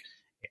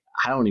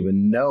don't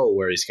even know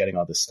where he's getting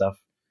all this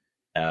stuff.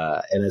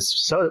 And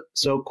it's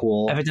so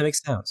cool. Epidemic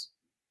sounds.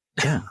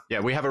 Yeah. Yeah,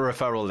 we have a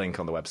referral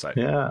link on the website.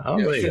 Yeah. Oh,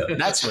 there you go.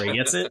 That's where he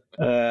gets it.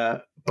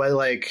 But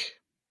like,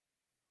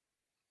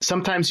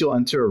 sometimes you'll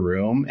enter a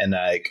room and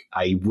I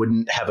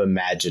wouldn't have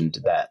imagined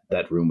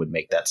that room would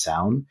make that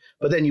sound,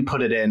 but then you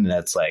put it in and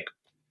it's like,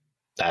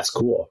 that's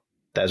cool.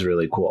 That's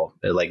really cool.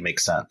 It like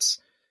makes sense.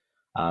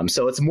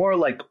 So it's more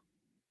like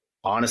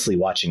honestly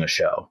watching a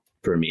show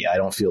for me. I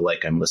don't feel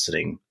like I'm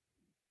listening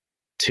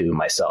to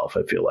myself.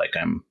 I feel like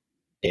I'm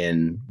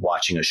in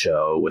watching a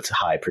show with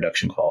high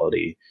production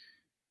quality.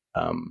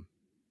 And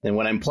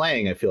when I'm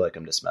playing, I feel like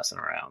I'm just messing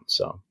around.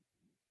 So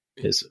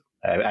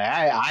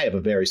I have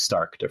a very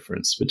stark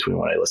difference between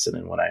when I listen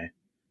and when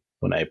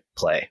I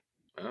play.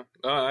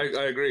 I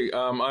agree.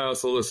 I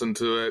also listen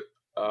to it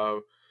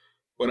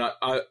when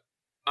I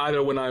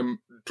either when I'm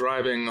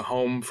driving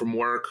home from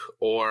work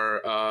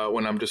or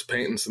when I'm just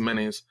painting some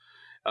minis.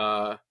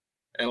 And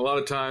a lot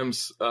of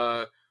times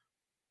the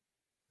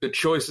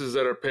choices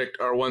that are picked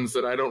are ones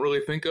that I don't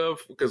really think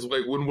of, because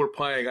like when we're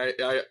playing,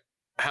 I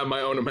have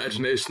my own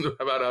imagination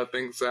about how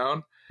things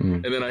sound.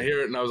 And then I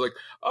hear it and I was like,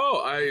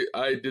 oh,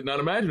 I did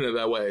not imagine it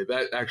that way.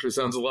 That actually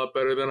sounds a lot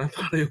better than I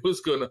thought it was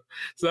going to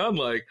sound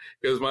like,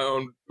 because my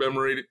own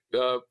memory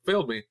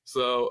failed me.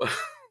 So,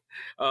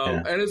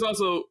 and it's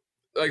also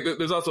like,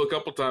 there's also a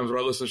couple times where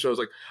I listen to shows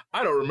like,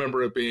 I don't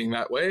remember it being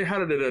that way. How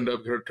did it end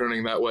up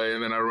turning that way?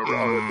 And then I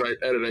remember, right,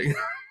 editing.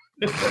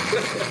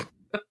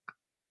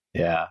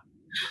 Yeah.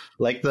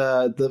 Like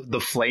the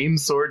flame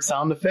sword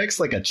sound effects,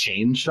 like a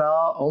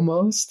chainsaw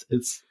almost. It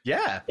is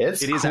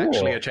cool.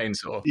 Actually a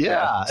chainsaw.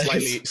 Yeah.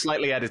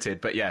 Slightly edited,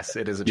 but yes,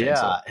 it is a chainsaw.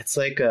 Yeah, it's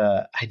like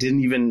I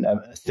didn't even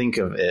think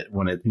of it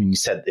when you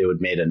said it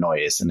would made a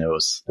noise, and it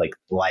was like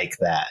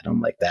that.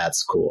 I'm like,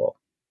 that's cool.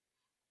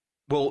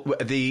 Well,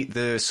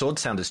 the sword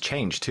sound has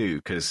changed too,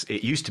 because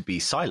it used to be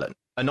silent.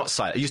 Not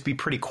silent. It used to be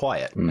pretty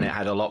quiet, and it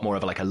had a lot more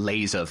of a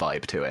laser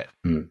vibe to it.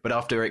 But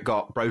after it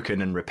got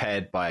broken and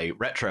repaired by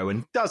Retro,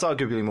 and does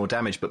arguably more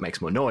damage but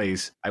makes more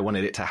noise, I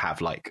wanted it to have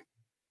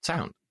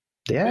sound.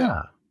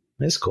 Yeah,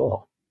 it's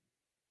cool.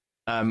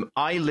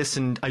 I do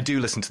listen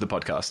to the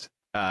podcast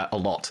a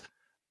lot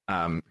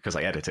because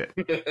I edit it.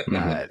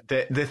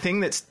 The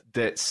thing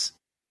that's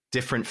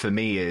different for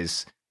me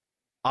is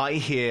I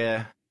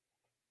hear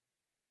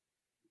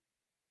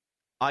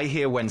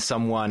when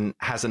someone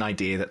has an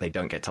idea that they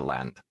don't get to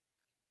land.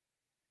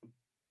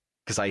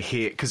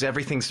 Because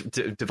everything's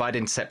divided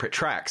into separate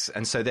tracks.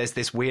 And so there's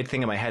this weird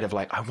thing in my head of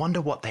I wonder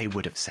what they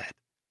would have said.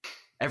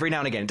 Every now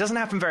and again. It doesn't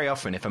happen very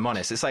often, if I'm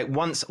honest. It's like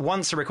once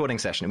a recording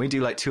session, and we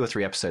do 2 or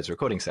 3 episodes of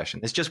recording session.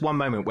 There's just one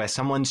moment where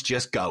someone's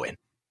just going.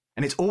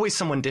 And it's always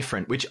someone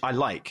different, which I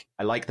like.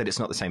 I like that it's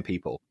not the same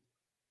people.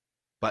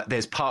 But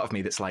there's part of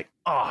me that's like,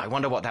 oh, I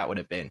wonder what that would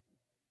have been.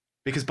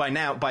 Because by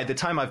the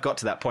time I've got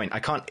to that point, I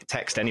can't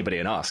text anybody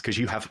and ask because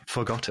you have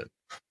forgotten.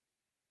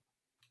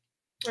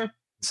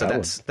 So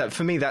that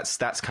for me, that's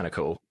kind of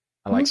cool.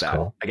 I like that.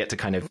 Cool. I get to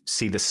kind of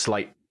see the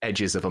slight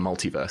edges of a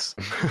multiverse.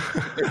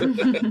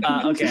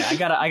 Okay, I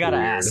gotta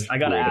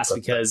ask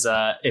because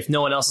if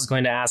no one else is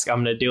going to ask,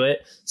 I'm going to do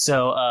it.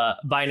 So,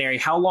 Binary,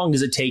 how long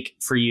does it take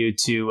for you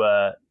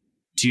to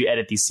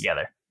edit these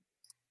together?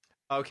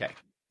 Okay,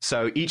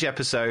 so each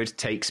episode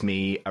takes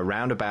me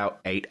around about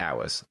 8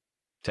 hours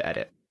to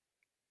edit.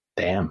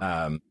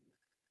 Damn.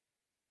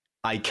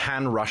 I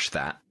can rush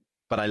that,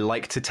 but I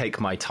like to take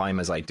my time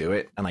as I do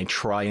it, and I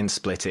try and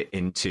split it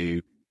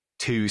into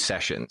 2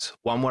 sessions.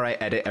 One where I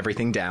edit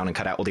everything down and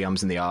cut out all the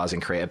ums and the ahs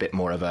and create a bit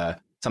more of a...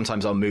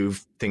 Sometimes I'll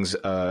move things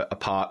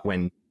apart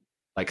when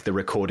like the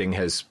recording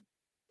has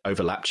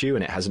overlapped you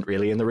and it hasn't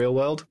really in the real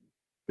world,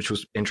 which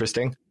was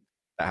interesting.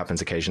 That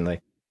happens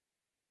occasionally.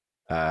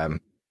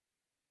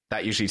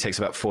 That usually takes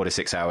about 4 to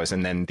 6 hours,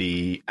 and then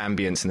the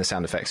ambience and the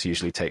sound effects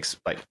usually takes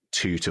like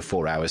 2 to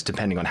 4 hours,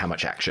 depending on how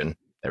much action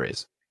there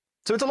is.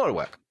 So it's a lot of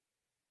work.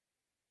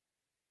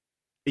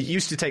 It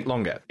used to take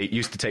longer. It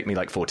used to take me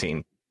like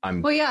 14.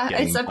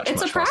 It's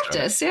a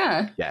practice.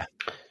 Yeah.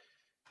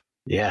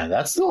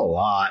 That's still a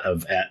lot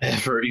of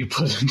effort you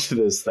put into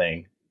this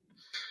thing.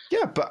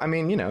 Yeah, but I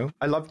mean,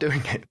 I love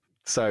doing it.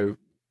 So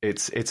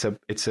it's a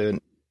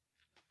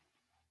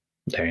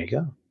there you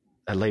go,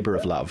 a labor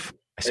of love,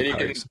 I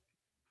suppose.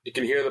 You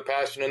can hear the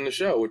passion in the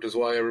show, which is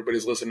why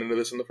everybody's listening to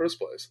this in the first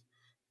place.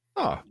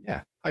 Oh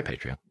yeah, hi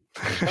Patreon.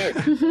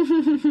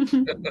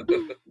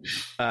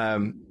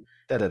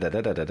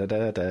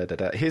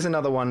 Here's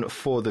another one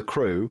for the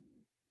crew.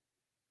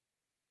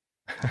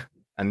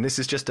 And this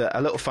is just a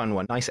little fun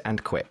one, nice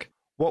and quick.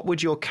 What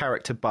would your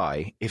character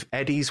buy if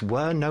eddies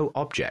were no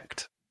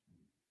object?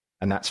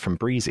 And that's from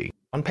Breezy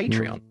on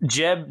Patreon.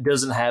 Jeb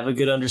doesn't have a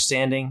good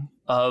understanding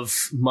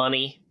of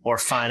money or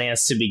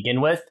finance to begin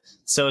with.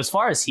 So as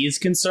far as he's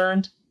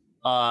concerned,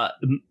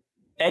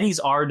 eddies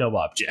are no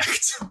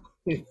object.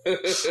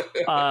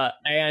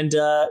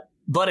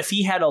 But if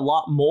he had a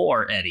lot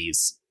more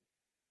eddies,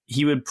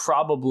 he would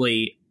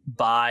probably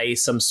buy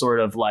some sort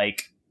of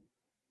like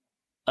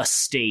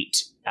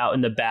estate out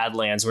in the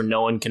Badlands where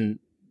no one can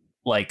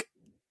like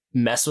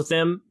mess with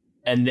him,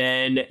 and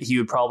then he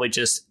would probably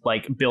just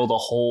like build a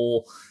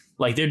whole,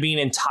 like there'd be an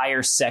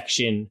entire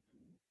section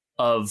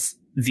of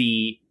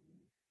the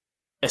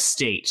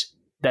estate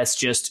that's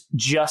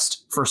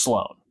just for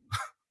Sloane.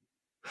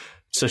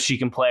 So she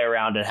can play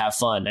around and have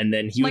fun, and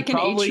then he like would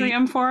probably an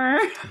atrium for her.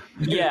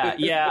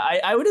 Yeah.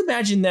 I would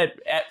imagine that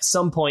at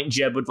some point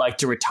Jeb would like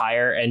to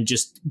retire and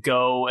just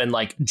go and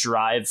like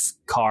drive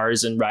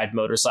cars and ride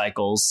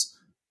motorcycles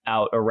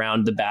out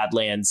around the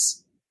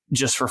Badlands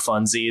just for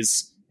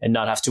funsies and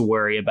not have to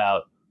worry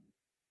about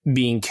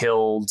being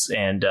killed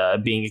and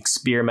being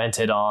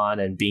experimented on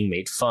and being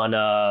made fun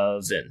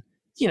of, and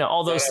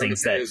all those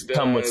things that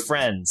come with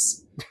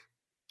friends.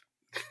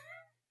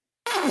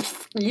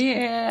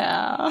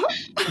 Yeah.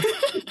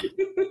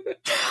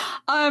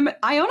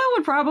 Iona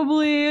would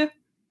probably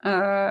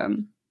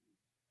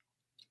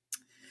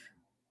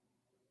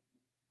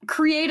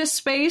create a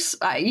space.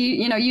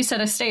 You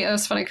said estate. It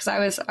was funny because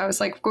I was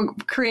like,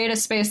 create a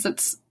space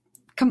that's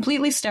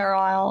completely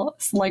sterile.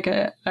 It's like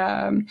a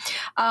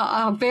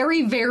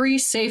very, very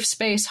safe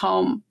space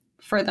home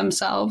for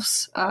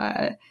themselves.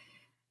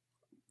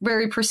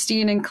 Very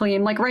pristine and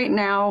clean. Like right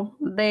now,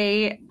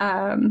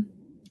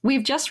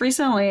 we've just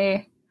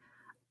recently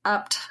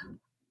upped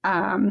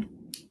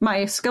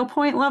my skill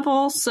point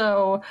level,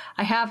 so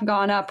I have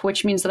gone up,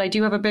 which means that I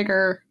do have a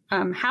bigger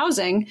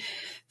housing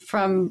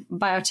from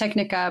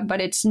Biotechnica, but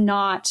it's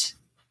not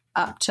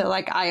up to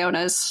like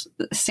Iona's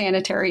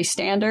sanitary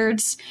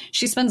standards.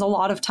 She spends a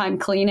lot of time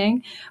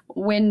cleaning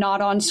when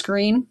not on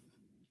screen,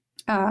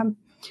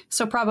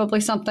 so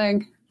probably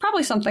something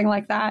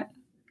like that.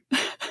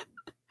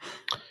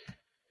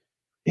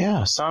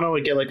 Yeah, Sano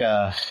would get like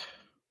a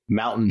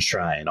mountain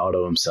shrine all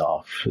to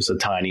himself. It's a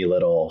tiny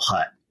little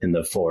hut in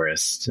the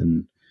forest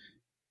and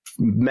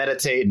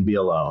meditate and be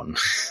alone.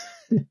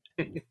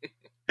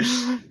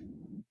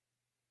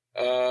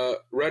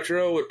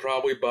 Retro would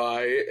probably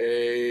buy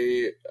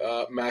a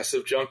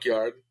massive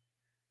junkyard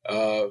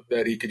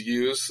that he could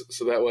use,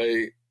 so that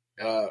way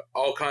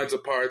all kinds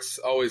of parts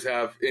always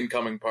have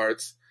incoming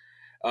parts,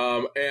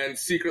 and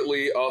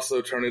secretly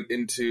also turn it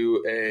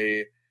into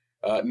a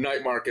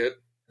night market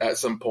at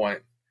some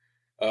point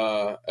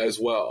as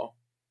well.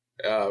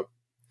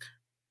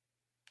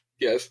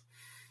 Yes.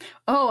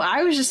 Oh,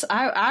 I was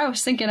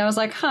thinking, I was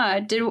like,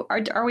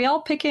 are we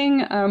all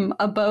picking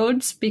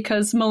abodes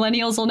because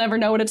millennials will never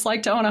know what it's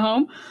like to own a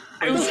home?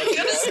 I was going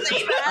to say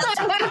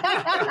that.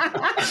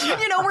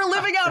 We're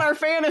living out our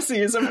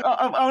fantasies of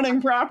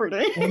owning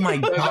property. Oh my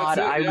God,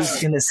 I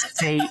was going to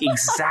say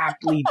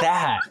exactly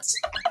that.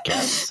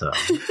 Guess so.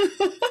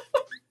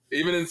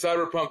 Even in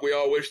Cyberpunk, we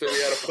all wish that we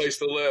had a place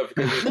to live.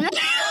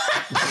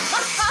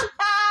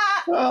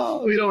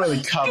 Well, we don't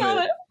really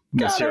covet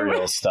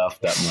material stuff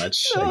that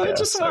much. No, I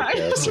just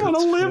want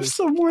to live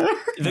somewhere.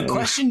 The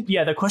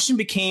question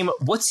became,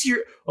 what's your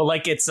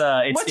what's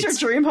your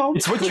dream home?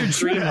 It's what's your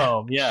dream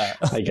home? Yeah,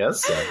 I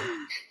guess so.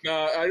 No,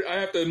 I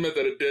have to admit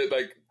that it did,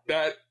 like,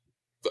 that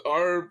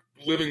our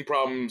living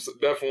problems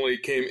definitely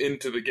came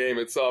into the game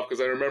itself,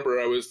 because I remember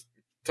I was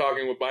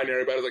talking with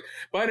Binary about it. I was like,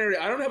 Binary,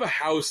 I don't have a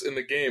house in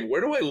the game.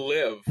 Where do I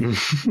live?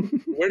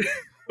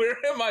 Where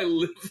am I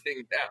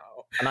living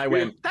now? And I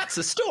went, that's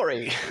a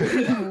story.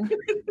 Is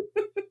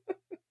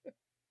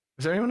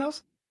there anyone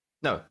else?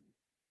 No.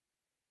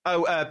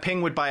 Oh,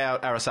 Ping would buy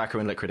out Arasaka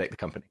and liquidate the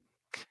company.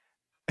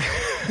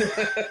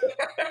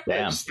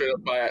 Damn. Straight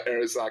up buy out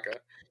Arasaka.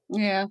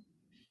 Yeah.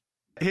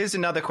 Here's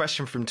another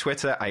question from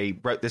Twitter. I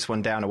wrote this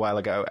one down a while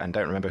ago and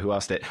don't remember who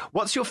asked it.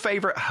 What's your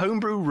favorite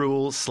homebrew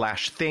rule /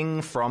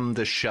 thing from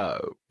the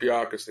show?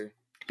 Bureaucracy.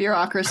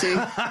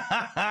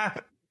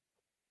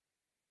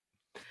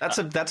 That's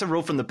a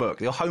rule from the book.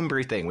 The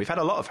homebrew thing. We've had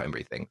a lot of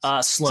homebrew things.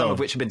 Sloan. Some of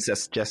which have been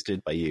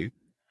suggested by you.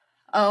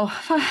 Oh,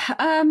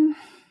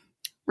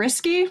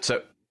 risky.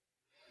 So,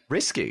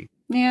 risky.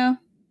 Yeah.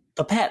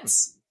 The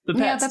pets.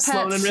 Yeah, the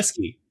Sloan pets. and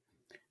risky.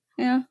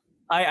 Yeah.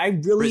 I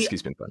really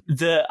Risky's been fun.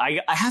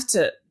 I have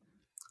to.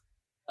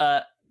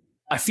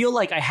 I feel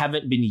like I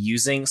haven't been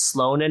using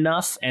Sloan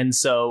enough, and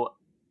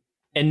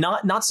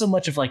not so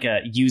much of like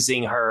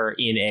using her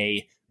in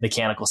a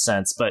mechanical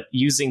sense, but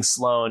using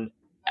Sloan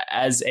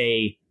as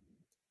a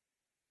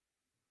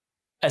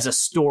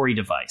story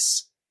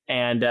device.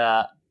 And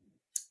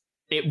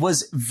it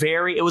was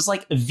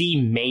like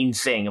the main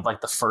thing of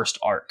like the first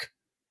arc,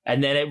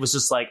 and then it was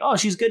just like, oh,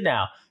 she's good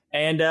now.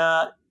 And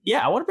I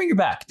want to bring her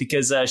back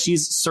because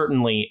she's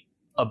certainly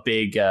a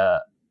big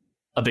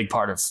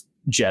part of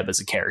Jeb as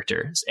a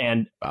character,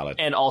 and Valid.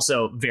 And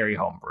also very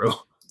homebrew.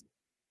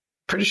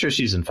 Pretty sure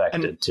she's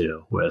infected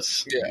too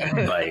with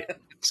bite.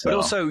 So. But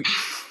also,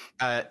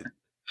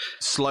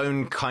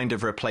 Sloan kind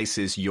of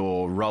replaces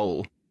your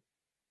role,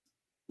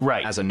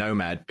 right, as a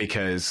nomad,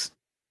 because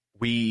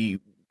we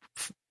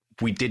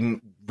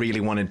didn't really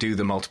want to do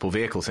the multiple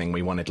vehicle thing.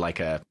 We wanted like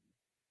a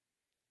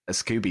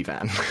Scooby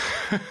van.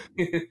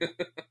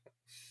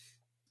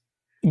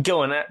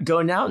 Going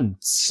out and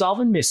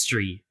solving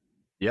mystery.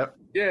 Yep.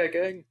 Yeah,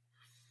 gang.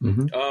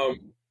 Mm-hmm.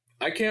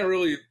 I can't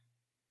really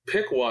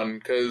pick one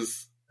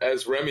because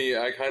as Remy,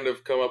 I kind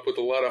of come up with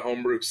a lot of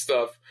homebrew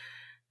stuff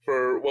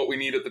for what we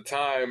need at the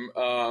time.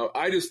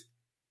 I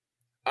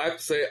have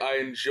to say I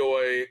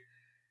enjoy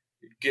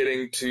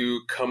getting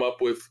to come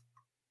up with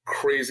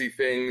crazy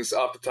things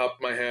off the top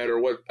of my head, or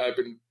what I've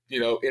been,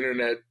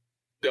 internet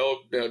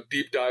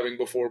deep diving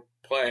before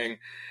playing,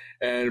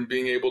 and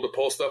being able to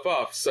pull stuff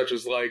off, such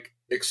as like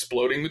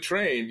exploding the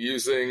train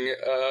using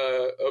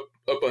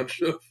a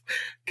bunch of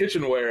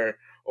kitchenware,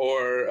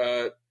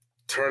 or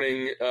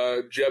turning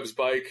Jeb's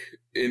bike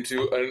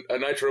into a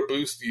nitro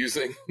boost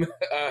using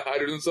a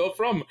hydrogen cell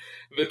from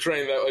the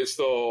train that I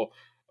stole,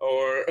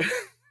 or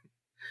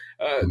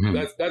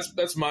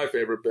that's my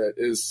favorite bit,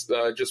 is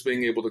just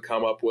being able to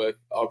come up with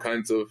all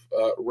kinds of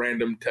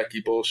random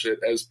techie bullshit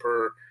as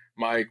per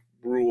my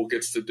rule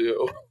gets to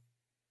do.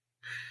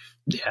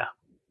 Yeah,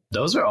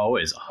 those are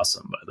always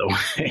awesome, by the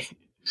way.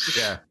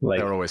 Yeah, like,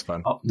 they're always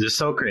fun. They're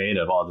so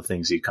creative, all the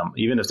things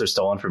even if they're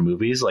stolen from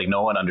movies, like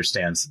no one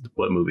understands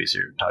what movies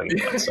you're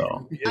talking about.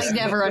 So I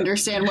never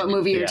understand what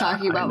movie you're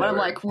talking about, but I'm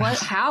like, what?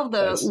 How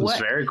the what?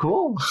 It's very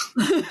cool.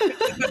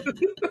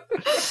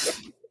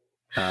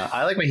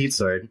 I like my heat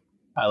sword.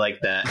 I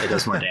like that it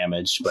does more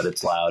damage, but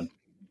it's loud.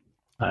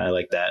 I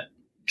like that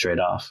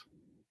trade-off.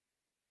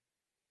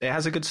 It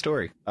has a good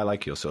story. I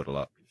like your sword a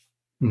lot.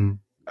 Mm.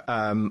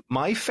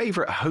 My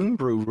favorite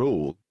homebrew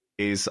rule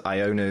is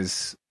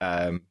Iona's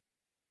the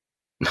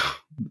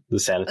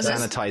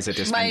sanitizer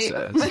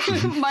dispenser.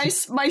 My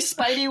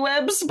spidey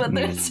webs, but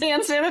they're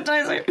hand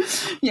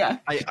sanitizer. Yeah.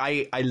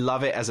 I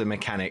love it as a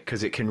mechanic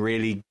because it can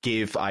really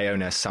give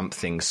Iona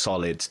something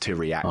solid to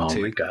react to.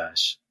 Oh my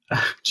gosh.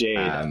 Jade,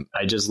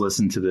 I just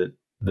listened to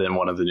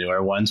one of the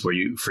newer ones where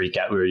you freak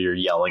out, where you're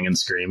yelling and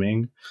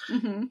screaming.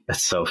 Mm-hmm.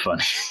 That's so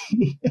funny.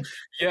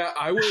 Yeah,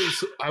 I've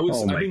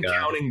been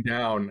counting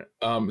down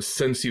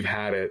since you've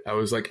had it. I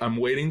was like, I'm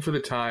waiting for the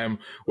time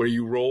where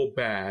you roll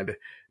bad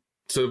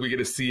so that we get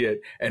to see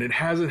it. And it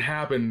hasn't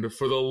happened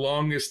for the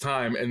longest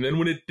time. And then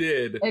when it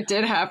did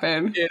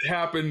happen. It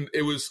happened.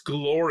 It was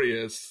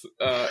glorious.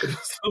 The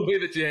way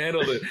that you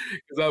handled it.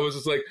 Because I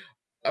was like,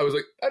 I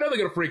know they're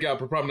going to freak out,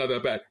 but probably not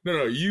that bad.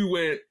 No, you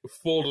went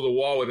full to the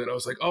wall with it. I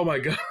was like, oh my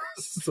God,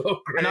 so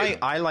great. And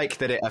I like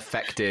that it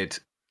affected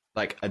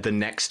like the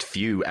next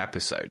few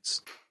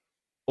episodes.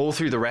 All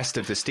through the rest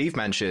of the Steve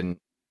Mansion,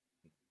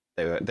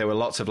 there were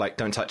lots of like,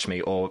 don't touch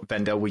me, or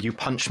Vendel, will you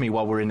punch me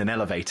while we're in an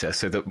elevator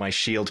so that my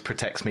shield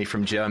protects me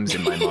from germs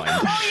in my mind?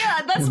 Oh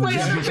yeah, that's my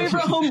other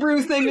favorite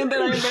homebrew thing that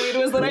I made,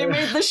 was that I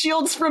made the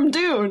shields from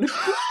Dune.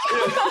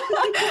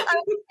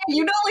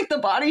 Like the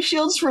body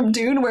shields from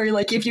Dune, where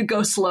like if you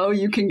go slow,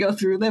 you can go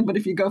through them, but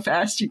if you go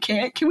fast, you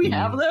can't. Can we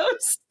have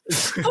those?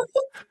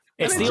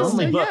 It's the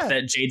only book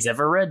that Jade's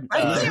ever read.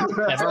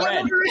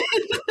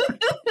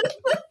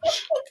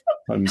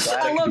 I'm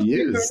glad I it love could be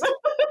Dune. used.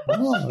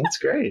 Oh, that's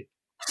great.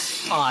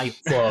 I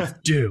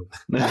love Doom.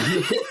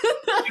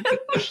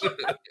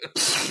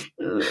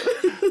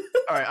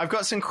 All right, I've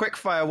got some quick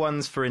fire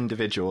ones for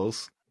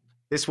individuals.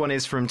 This one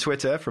is from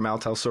Twitter, from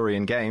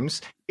Altalsorian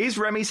Games. Is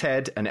Remy's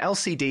head an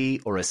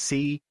LCD or a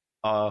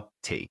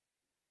CRT?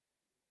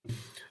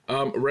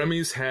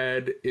 Remy's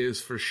head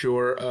is for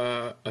sure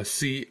a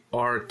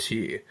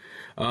CRT.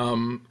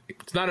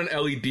 It's not an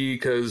LED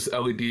because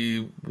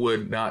LED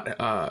would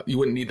not, you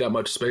wouldn't need that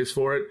much space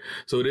for it.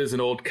 So it is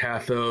an old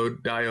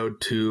cathode diode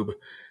tube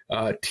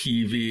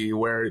TV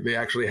where they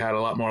actually had a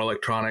lot more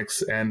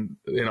electronics and,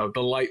 the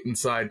light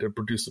inside to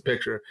produce the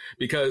picture,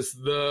 because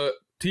the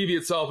TV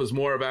itself is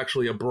more of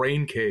actually a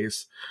brain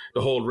case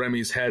to hold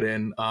Remy's head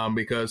in,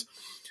 because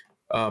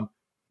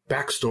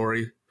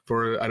backstory,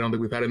 I don't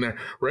think we've had in there.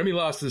 Remy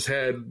lost his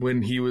head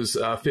when he was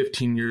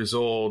 15 years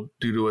old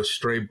due to a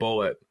stray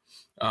bullet,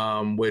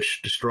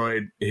 which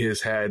destroyed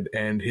his head.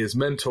 And his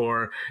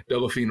mentor,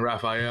 Delphine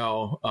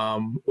Raphael,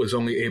 was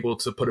only able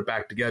to put it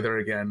back together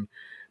again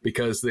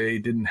because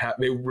they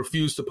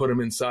refused to put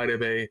him inside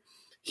of a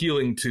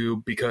healing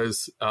tube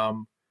because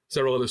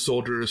several other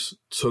soldiers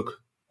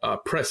took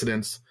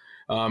precedence,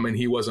 and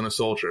he wasn't a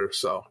soldier.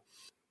 So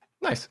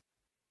nice.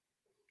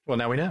 Well,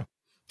 now we know.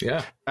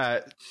 Yeah.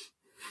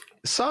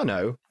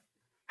 Sano,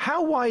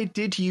 how wide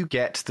did you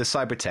get the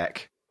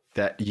cybertech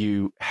that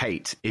you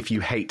hate if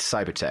you hate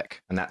cybertech?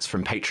 And that's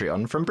from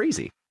Patreon from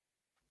Breezy.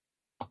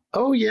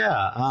 Oh,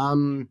 yeah.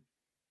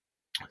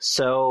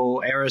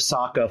 So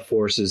Arasaka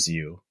forces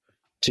you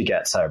to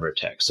get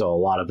cybertech. So a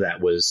lot of that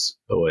was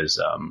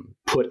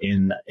put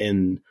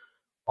in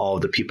all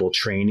of the people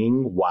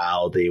training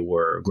while they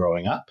were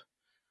growing up.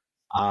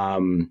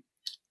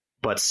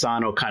 But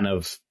Sano kind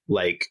of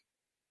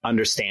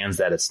understands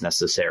that it's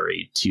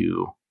necessary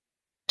to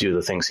do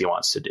the things he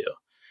wants to do.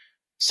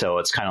 So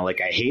it's kind of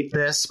like, I hate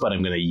this, but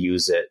I'm going to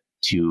use it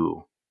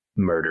to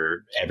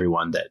murder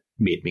everyone that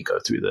made me go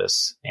through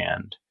this.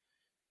 And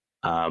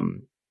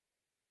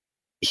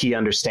he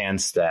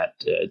understands that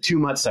too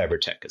much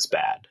cybertech is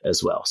bad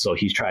as well. So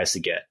he tries to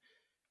get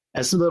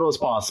as little as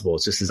possible.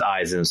 It's just his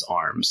eyes and his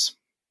arms.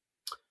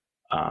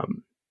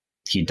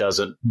 He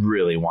doesn't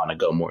really want to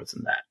go more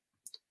than that.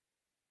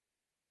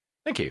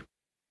 Thank you.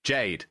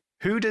 Jade,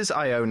 who does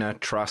Iona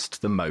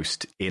trust the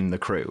most in the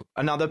crew?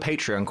 Another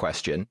Patreon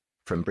question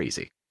from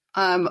Breezy.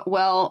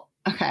 Well,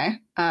 okay.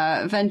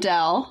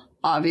 Vendel,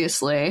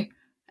 obviously.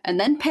 And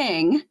then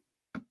Ping.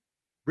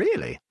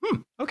 Really?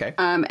 Okay.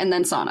 And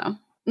then Sano.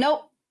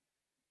 Nope.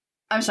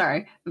 I'm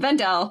sorry.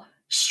 Vendel,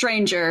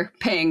 Stranger,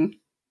 Ping,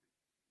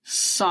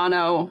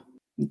 Sano,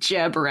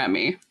 Jeb,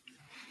 Remy.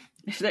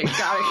 They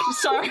got it.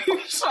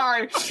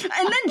 Sorry.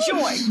 And then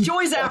Joy.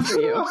 Joy's after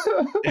you.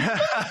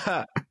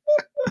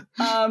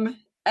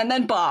 And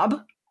then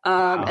Bob.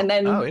 And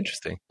then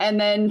interesting. And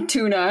then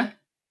Tuna.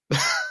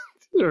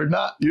 You're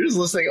just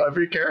listing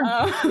every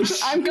character.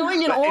 I'm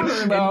going in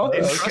order though.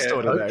 In trust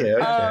order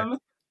there.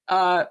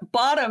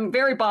 Okay.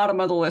 Very bottom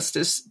of the list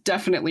is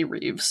definitely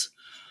Reeves.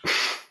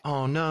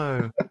 Oh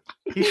no.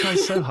 He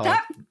tries so hard.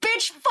 That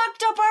bitch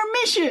fucked up our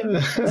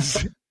mission.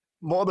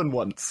 More than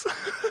once.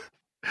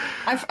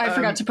 I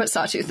forgot to put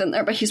Sawtooth in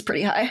there, but he's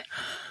pretty high.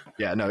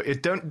 Yeah, no,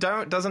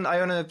 doesn't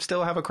Iona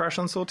still have a crush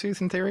on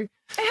Sawtooth in theory?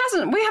 It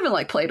hasn't. We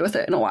haven't played with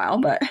it in a while,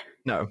 but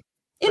no.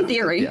 In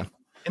theory. Yeah.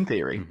 In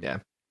theory, yeah.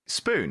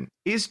 Spoon,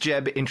 is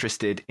Jeb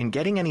interested in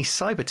getting any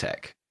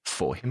cybertech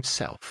for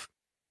himself?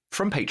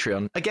 From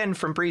Patreon, again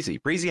from Breezy.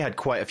 Breezy had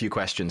quite a few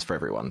questions for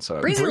everyone.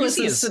 So Breezy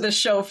listens to the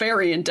show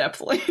very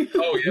in-depthly.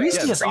 Oh, yeah.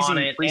 Breezy is on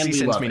it, Breezy and we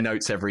sends love me it.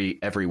 notes every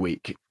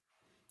week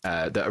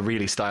that are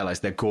really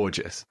stylized. They're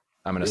gorgeous.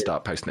 I'm going to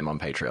start posting them on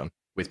Patreon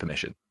with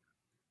permission.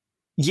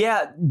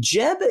 Yeah,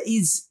 Jeb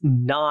is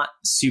not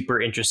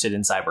super interested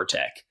in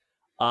cybertech.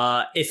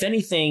 If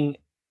anything,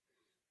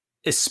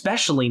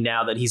 especially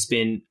now that he's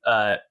been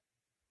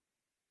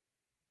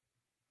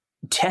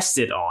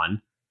tested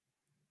on,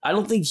 I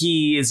don't think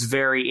he is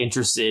very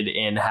interested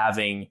in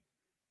having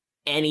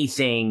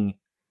anything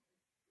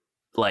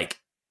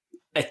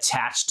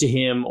attached to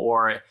him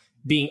or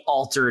being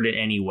altered in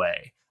any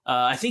way.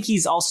 I think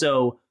he's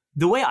also,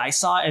 the way I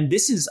saw it, and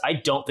I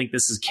don't think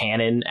this is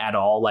canon at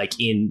all,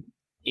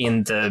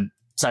 in the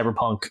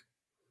cyberpunk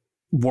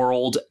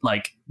world,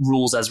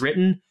 rules as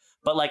written,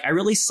 but I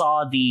really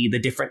saw the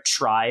different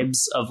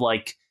tribes of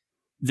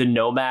the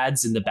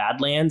nomads in the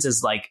Badlands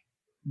as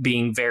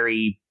being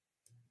very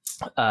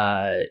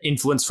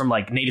influenced from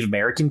Native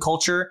American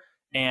culture.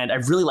 And I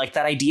really like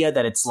that idea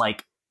that it's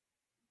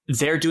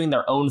they're doing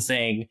their own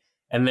thing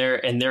and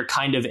they're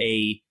kind of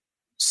a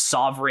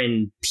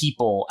sovereign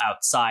people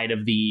outside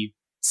of the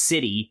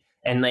city,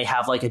 and they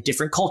have a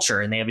different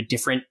culture and they have a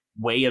different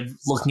way of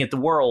looking at the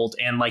world.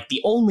 And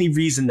the only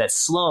reason that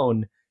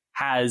Sloane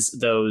has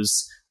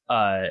those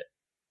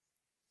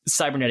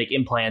cybernetic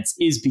implants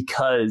is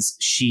because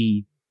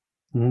she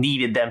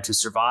needed them to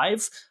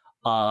survive.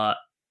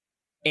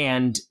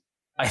 And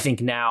I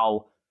think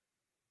now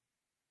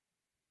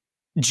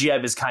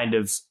Jeb is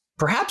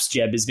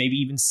maybe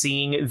even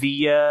seeing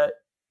the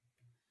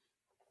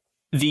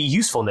the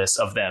usefulness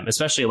of them,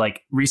 especially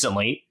like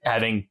recently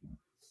having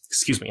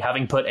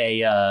put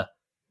a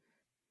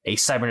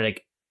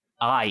cybernetic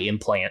eye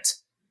implant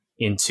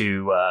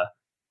into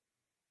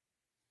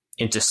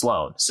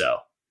Sloan. So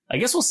I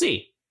guess we'll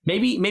see.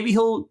 Maybe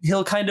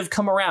he'll kind of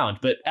come around,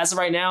 but as of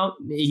right now,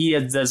 he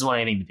doesn't want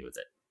anything to do with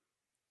it.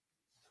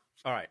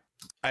 All right.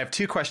 I have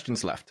 2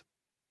 questions left.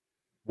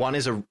 One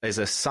is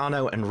a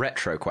Sano and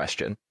Retro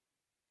question,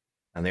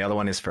 and the other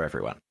one is for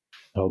everyone.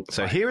 Oh,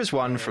 so here is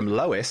one from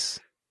Lois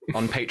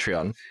on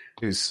Patreon,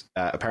 who's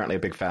apparently a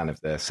big fan of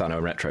the Sano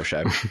and Retro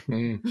show.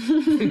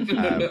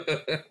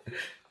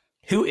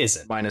 Who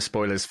isn't? Minor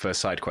spoilers for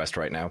SideQuest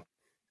right now.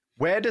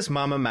 Where does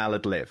Mama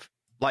Mallard live?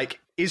 Like,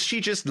 is she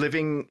just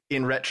living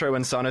in Retro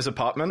and Sano's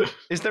apartment?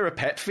 Is there a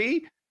pet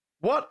fee?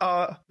 What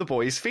are the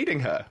boys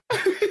feeding her?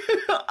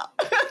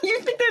 You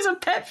think there's a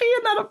pet fee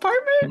in that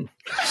apartment?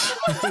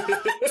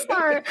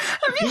 Sorry.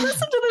 Have you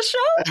listened to the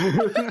show?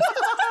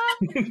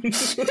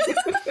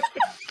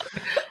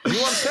 You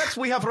want pets?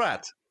 We have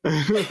rat.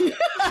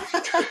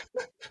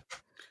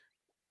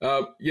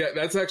 Yeah,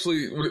 that's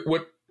actually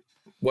what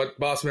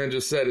Bossman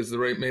just said is the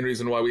main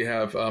reason why we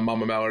have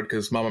Mama Mallard,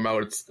 because Mama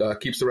Mallard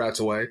keeps the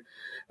rats away,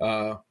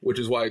 which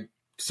is why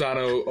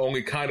Sano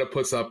only kind of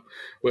puts up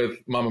with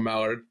Mama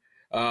Mallard.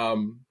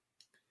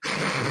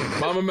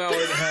 Mama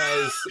Mallard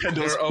has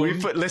her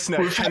own...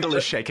 Kendall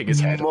is shaking his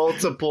head.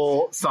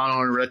 Multiple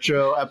Sano and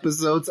Retro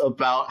episodes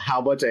about how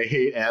much I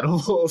hate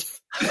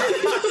animals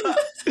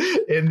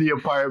in the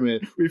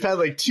apartment. We've had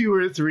like 2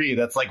 or 3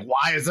 that's like,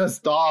 why is this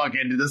dog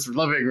in this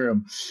living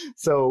room?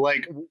 So,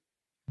 like,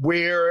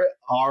 where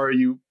are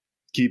you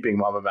keeping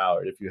Mama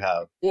Mallard if you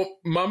have? Well,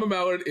 Mama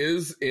Mallard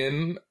is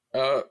in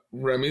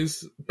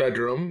Remy's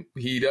bedroom.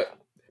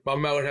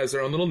 Mama Mallard has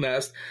her own little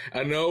nest.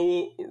 I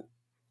know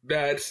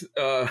that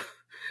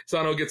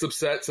Sano gets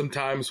upset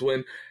sometimes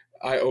when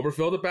I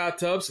overfill the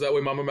bathtub, so that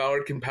way Mama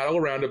Mallard can paddle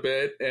around a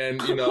bit.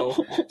 And,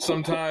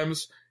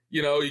 sometimes,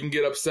 you can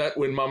get upset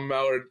when Mama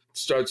Mallard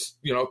starts,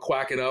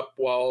 quacking up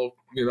while,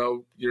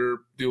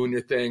 you're doing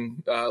your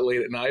thing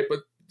late at night.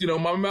 But,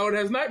 Mama Mallard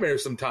has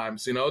nightmares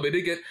sometimes. They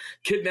did get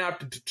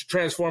kidnapped to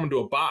transform into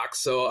a box.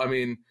 So, I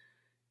mean,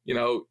 you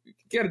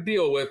got to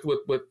deal with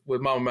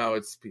Mama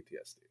Mallard's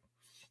PTSD.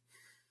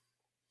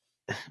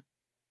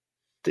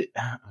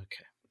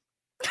 Okay.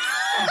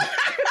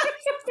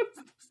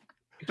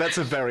 That's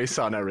a very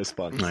Sano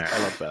response. I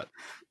love that.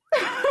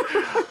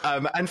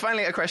 And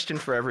finally, a question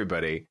for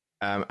everybody.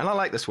 And I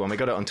like this one. We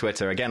got it on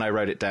Twitter. Again, I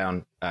wrote it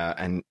down,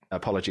 and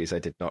apologies, I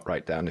did not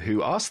write down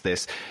who asked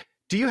this.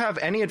 Do you have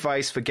any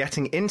advice for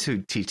getting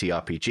into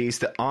TTRPGs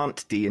that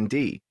aren't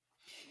D&D?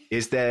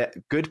 Is there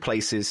good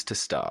places to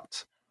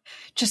start?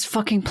 Just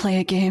fucking play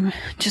a game.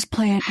 Just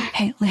play it.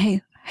 Hey,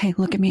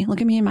 look at me. Look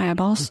at me in my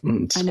eyeballs.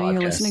 I know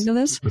you're listening to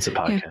this. It's a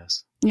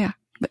podcast. Yeah.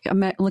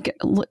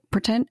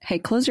 Pretend. Hey,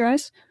 close your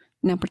eyes.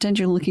 Now pretend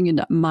you're looking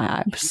into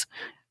my eyes.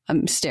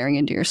 I'm staring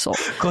into your soul.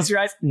 Close your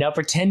eyes. Now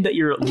pretend that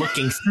you're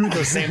looking through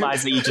those same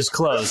eyes that you just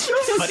closed,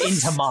 but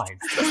into mine.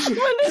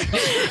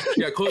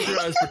 Yeah, close your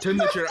eyes. Pretend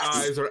that your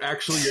eyes are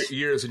actually your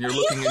ears and you're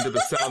looking into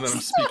the sound that I'm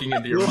speaking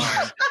into your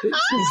mind.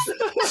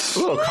 It's a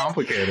little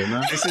complicated,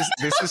 man.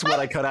 This is what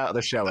I cut out of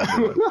the show,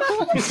 everyone.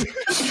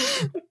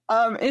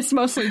 It's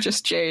mostly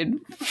just Jade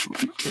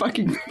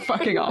fucking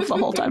off the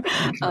whole time.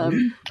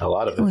 A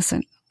lot of it.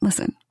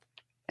 Listen.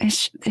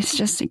 It's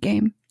just a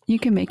game. You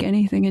can make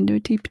anything into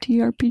a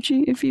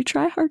TTRPG if you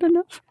try hard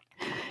enough.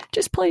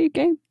 Just play a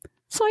game.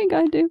 That's all you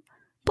gotta do.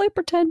 Play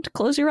pretend.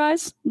 Close your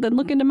eyes. Then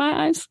look into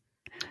my eyes.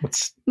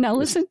 Now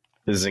listen.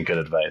 This isn't good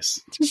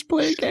advice. Just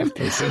play a game.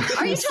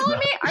 Are you telling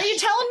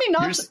me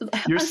not?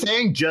 You're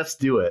saying just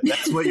do it.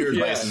 That's what your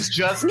advice is.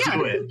 Just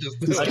do it.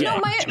 No,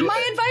 my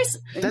advice.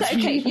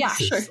 Okay, yeah,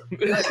 sure.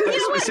 You know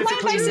what? My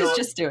advice is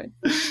just do it.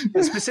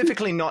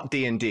 Specifically, not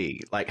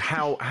D&D. Like,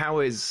 how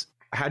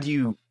do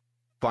you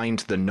find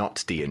the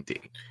not D&D?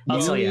 I'll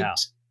tell you how.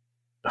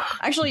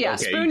 Actually, yeah,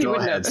 Okay, Spoon, you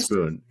would know this.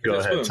 Spoon. Go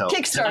ahead. Tell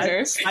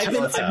Kickstarter. I've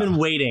been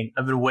waiting,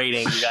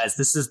 you guys.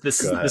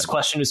 This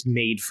question was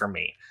made for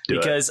me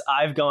because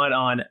I've gone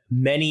on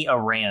many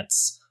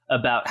rants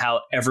about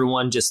how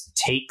everyone just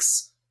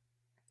takes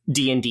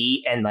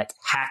D&D and like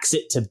hacks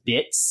it to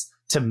bits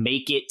to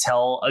make it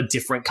tell a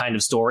different kind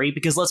of story.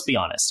 Because let's be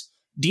honest,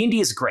 D&D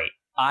is great.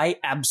 I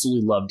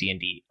absolutely love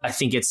D&D. I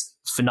think it's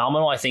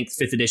phenomenal. I think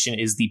 5th edition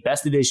is the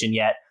best edition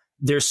yet.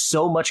 There's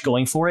so much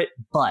going for it,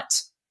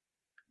 but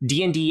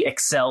D&D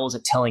excels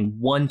at telling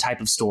one type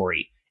of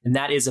story, and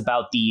that is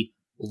about the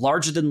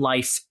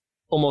larger-than-life,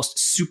 almost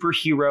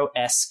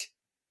superhero-esque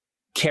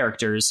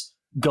characters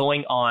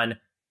going on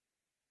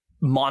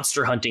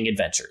monster hunting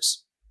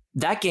adventures.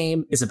 That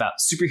game is about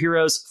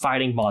superheroes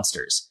fighting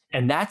monsters,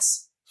 and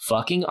that's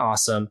fucking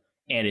awesome,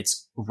 and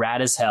it's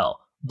rad as hell.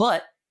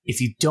 But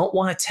if you don't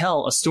want to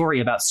tell a story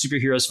about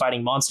superheroes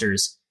fighting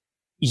monsters,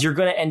 you're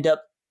going to end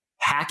up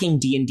hacking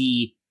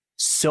D&D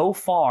so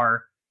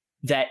far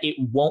that it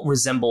won't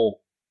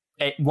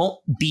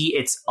be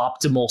its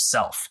optimal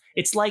self.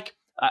 It's like,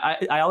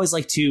 I always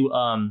like to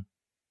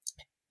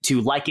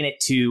liken it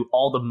to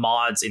all the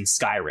mods in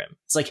Skyrim.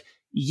 It's like,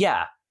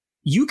 yeah,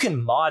 you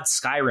can mod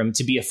Skyrim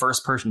to be a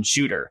first-person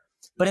shooter,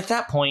 but at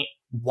that point,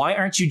 why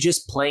aren't you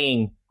just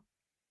playing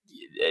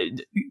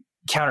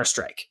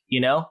Counter-Strike? You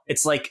know,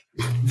 it's like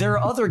there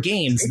are other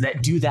games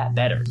that do that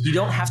better. You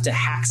don't have to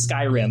hack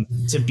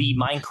Skyrim to be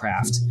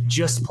Minecraft.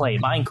 Just play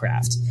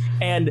Minecraft.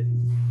 And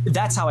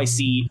that's how I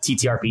see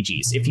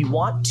TTRPGs. If you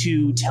want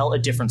to tell a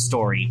different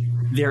story,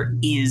 there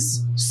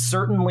is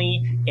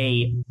certainly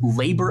a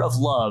labor of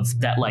love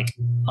that like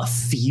a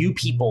few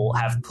people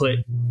have put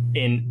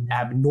an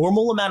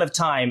abnormal amount of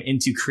time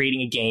into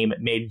creating a game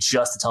made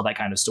just to tell that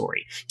kind of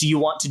story. Do you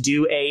want to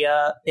do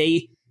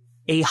a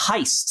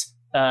heist?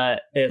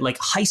 Like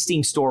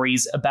heisting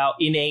stories about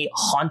in a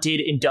haunted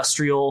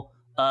industrial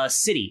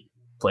city,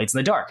 Blades in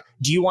the Dark?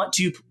 Do you want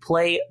to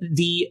play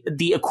the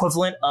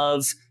equivalent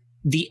of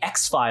the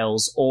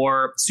X-Files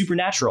or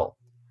Supernatural,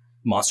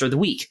 Monster of the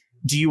Week?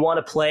 Do you want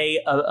to play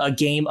a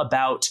game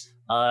about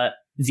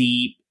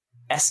the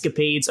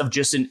escapades of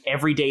just an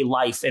everyday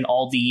life and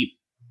all the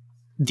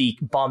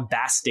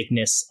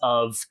bombasticness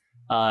of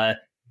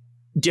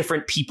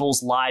different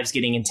people's lives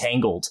getting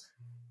entangled?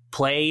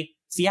 Play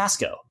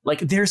Fiasco. Like,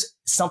 there's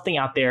something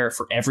out there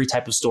for every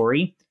type of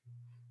story.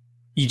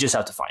 You just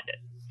have to find it.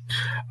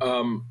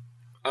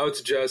 I would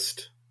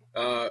suggest,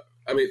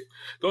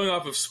 going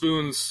off of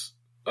Spoon's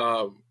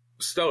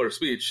stellar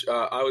speech,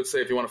 I would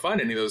say if you want to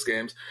find any of those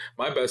games,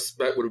 my best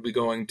bet would be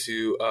going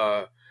to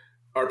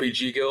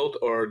RPG Guild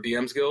or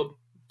DM's Guild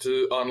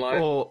to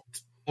online. Or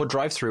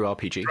drive-through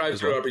RPG.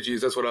 Drive-through RPGs,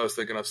 that's what I was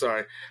thinking of,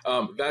 sorry.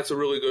 That's a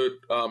really good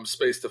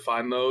space to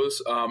find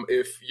those.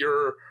 If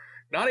you're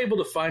not able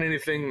to find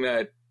anything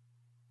that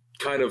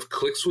kind of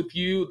clicks with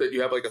you, that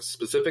you have like a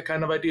specific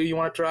kind of idea you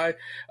want to try,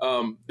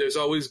 there's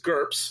always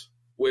GURPS,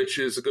 which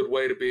is a good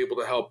way to be able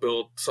to help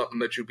build something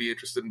that you'd be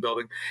interested in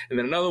building. And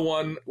then another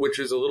one, which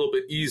is a little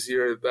bit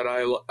easier that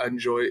I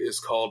enjoy, is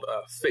called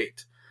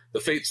Fate. The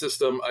Fate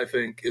system, I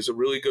think, is a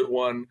really good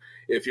one.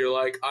 If you're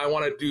like, I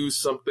want to do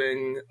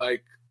something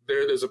like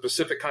there's a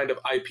specific kind of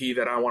IP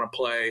that I want to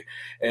play,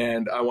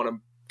 and I want to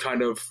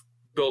kind of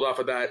build off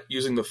of that,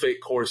 using the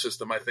Fate core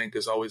system, I think,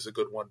 is always a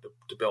good one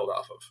to build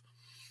off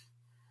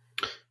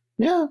of.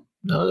 Yeah.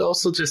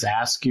 Also, just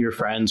ask your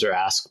friends or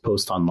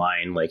post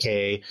online, like,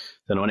 hey, is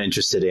anyone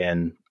interested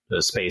in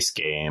a space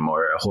game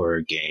or a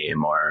horror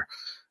game or,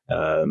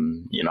 a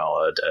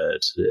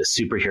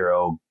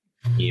superhero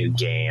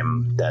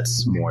game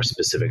that's more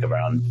specific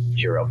around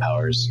hero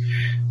powers,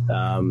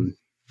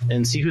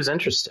 and see who's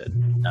interested.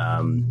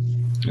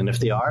 And if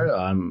they are,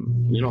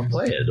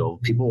 play it.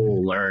 People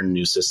will learn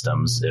new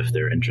systems if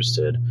they're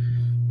interested.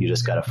 You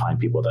just got to find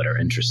people that are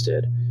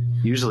interested.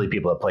 Usually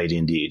people that play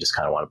D&D just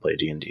kind of want to play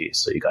D&D.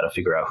 So you got to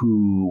figure out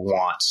who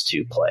wants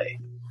to play.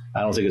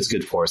 I don't think it's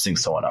good forcing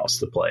someone else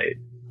to play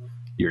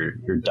your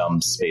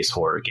dumb space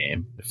horror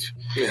game if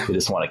you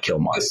just want to kill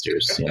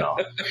monsters,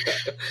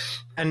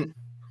 And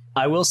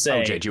I will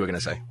say... Oh, Jade, you were going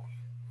to say.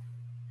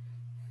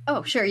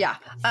 Oh, sure, yeah.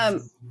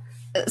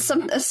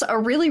 A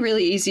really,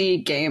 really easy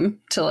game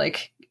to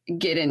like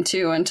get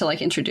into and to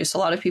like introduce a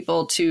lot of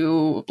people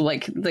to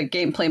like the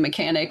gameplay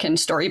mechanic and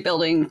story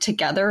building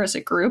together as a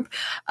group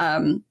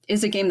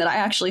is a game that I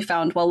actually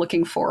found while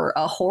looking for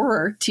a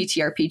horror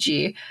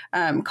TTRPG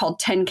called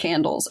 10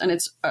 Candles, and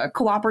it's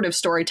cooperative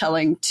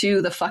storytelling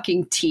to the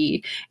fucking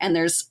T, and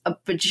there's a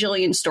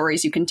bajillion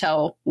stories you can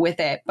tell with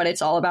it, but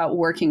it's all about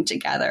working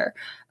together,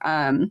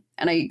 and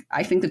I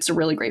think that's a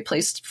really great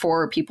place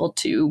for people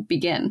to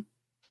begin.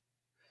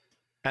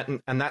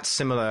 And that's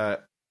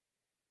similar.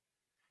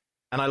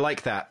 And I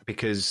like that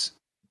because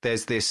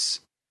there's this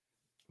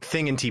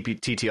thing in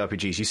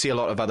TTRPGs. You see a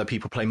lot of other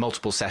people play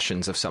multiple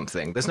sessions of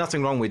something. There's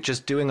nothing wrong with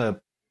just doing a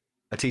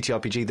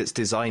TTRPG that's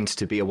designed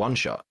to be a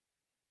one-shot.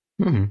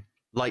 Mm-hmm.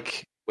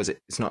 Like,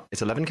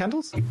 it's 11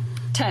 candles?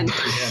 10. 10.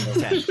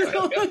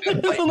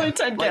 It's only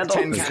 10 like candles.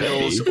 10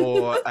 candles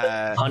or...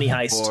 Honey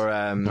Heist. Or,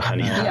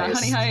 Honey Heist. Yeah,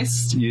 Honey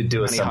Heist. You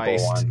do a Honey simple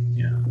Heist. one.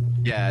 Yeah.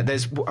 Yeah,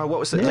 there's what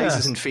was it? Yeah.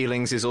 Lasers and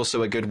Feelings is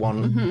also a good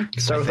one. Mm-hmm.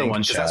 Start with a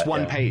one shot. That's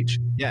one page.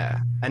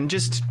 Yeah, and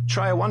just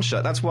try a one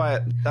shot. That's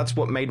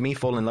what made me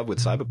fall in love with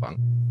Cyberpunk.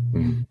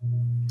 Mm-hmm.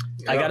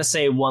 I gotta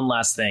say one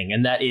last thing,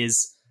 and that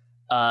is,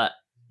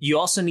 you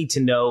also need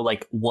to know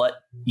like what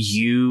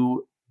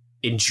you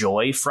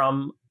enjoy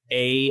from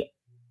a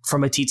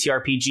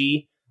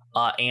TTRPG,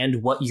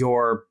 and what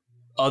your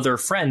other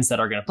friends that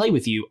are going to play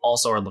with you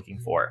also are looking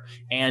for.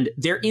 And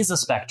there is a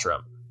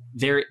spectrum.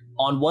 There,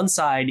 on one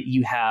side,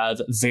 you have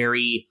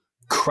very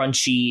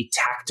crunchy,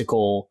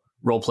 tactical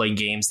role-playing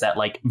games that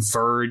like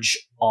verge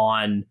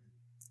on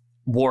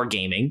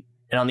wargaming,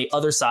 and on the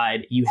other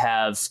side, you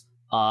have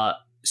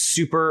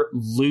super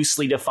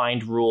loosely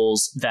defined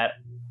rules that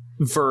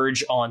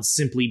verge on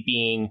simply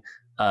being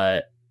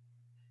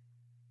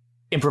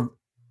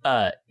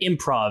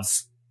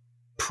improv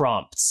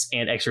prompts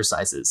and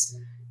exercises.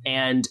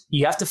 And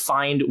you have to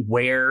find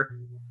where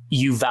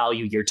you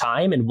value your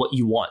time and what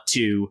you want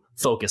to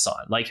focus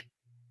on. Like,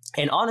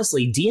 and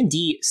honestly,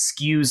 D&D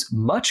skews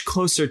much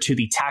closer to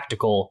the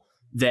tactical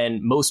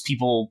than most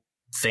people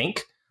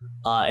think.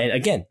 And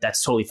again,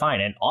 that's totally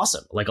fine and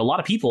awesome. Like, a lot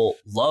of people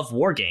love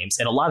war games,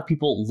 and a lot of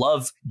people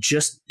love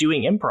just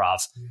doing improv.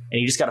 And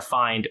you just got to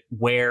find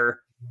where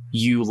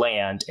you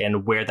land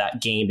and where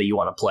that game that you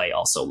want to play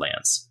also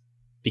lands.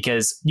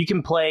 Because you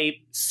can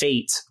play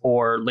Fate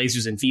or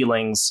Lasers and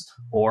Feelings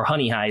or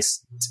Honey Heist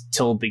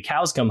till the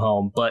cows come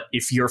home. But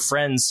if your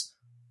friends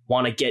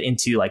want to get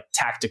into like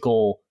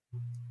tactical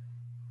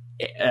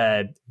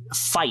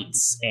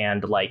fights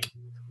and like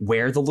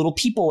where the little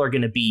people are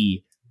going to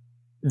be,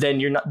 then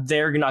you're not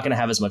going to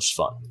have as much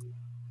fun.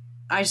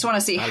 I just want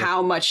to see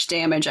how much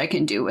damage I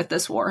can do with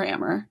this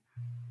Warhammer.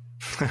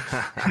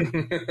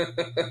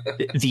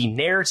 The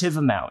narrative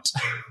amount.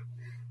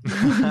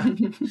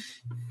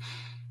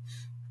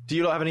 Do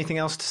you lot have anything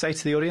else to say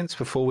to the audience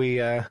before we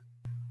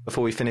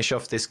finish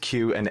off this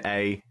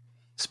Q&A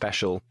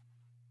special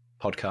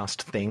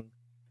podcast thing?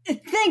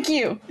 Thank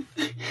you.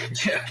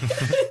 Yeah.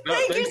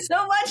 Thank you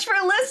so much for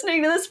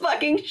listening to this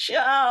fucking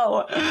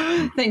show.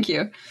 Thank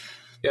you.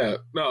 Yeah,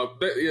 no,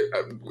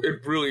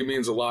 it really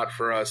means a lot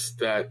for us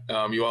that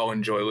you all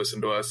enjoy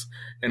listening to us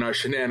and our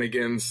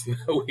shenanigans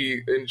that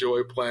we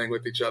enjoy playing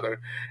with each other,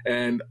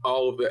 and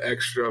all of the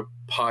extra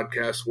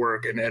podcast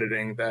work and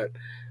editing that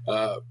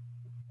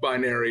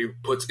Binary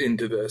puts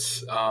into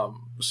this.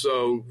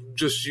 So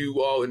just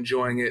you all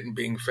enjoying it and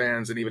being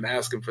fans and even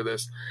asking for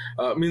this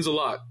means a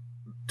lot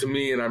to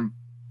me and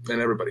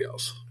everybody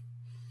else.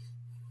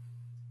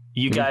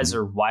 You guys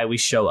are why we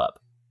show up.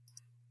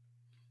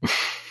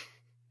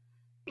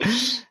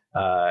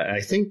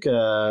 I think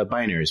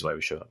Binary is why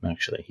we show up,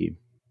 actually. He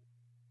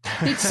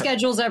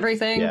schedules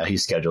everything. Yeah, he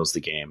schedules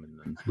the game, and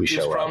then we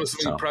show up.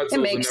 Promised me pretzels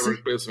and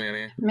never gives me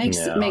any. Makes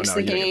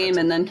the game,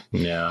 and then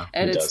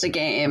edits the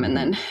game, and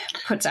then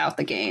puts out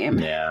the game.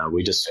 Yeah,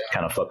 we just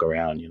kind of fuck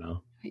around, you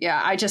know.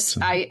 Yeah, you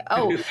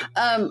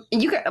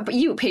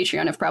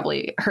Patreon have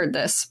probably heard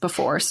this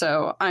before,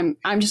 so I'm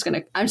just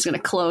gonna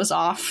close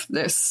off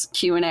this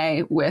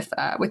Q&A with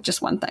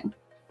just one thing.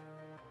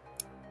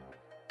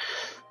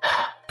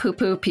 Poo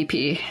poo pee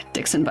pee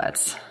dicks and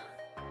butts.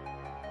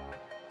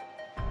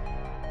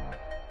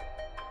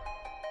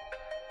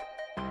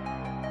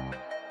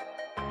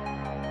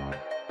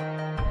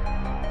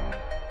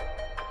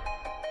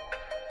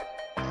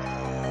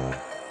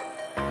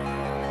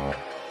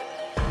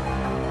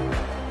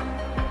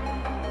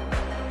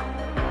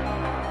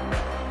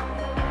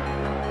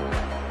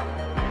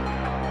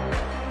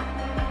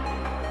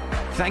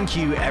 Thank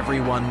you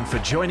everyone for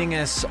joining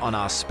us on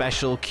our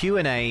special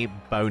Q&A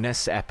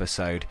bonus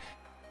episode.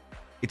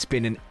 It's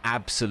been an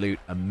absolute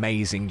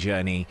amazing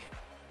journey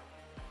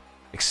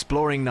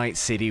exploring Night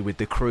City with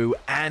the crew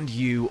and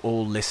you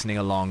all listening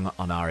along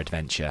on our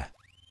adventure.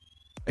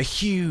 A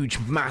huge,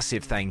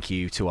 massive thank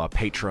you to our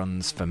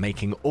patrons for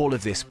making all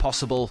of this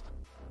possible,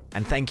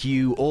 and thank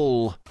you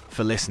all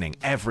for listening,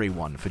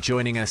 everyone for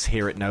joining us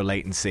here at No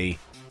Latency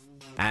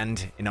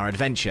and in our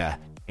adventure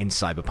in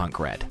Cyberpunk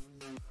Red.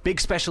 Big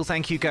special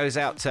thank you goes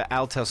out to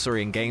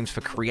Altelsurian Games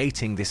for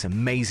creating this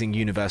amazing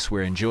universe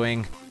we're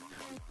enjoying.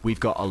 We've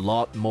got a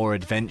lot more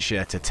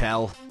adventure to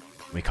tell.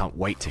 We can't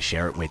wait to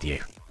share it with you.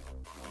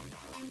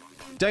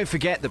 Don't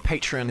forget that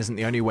Patreon isn't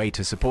the only way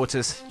to support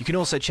us. You can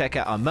also check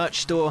out our merch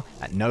store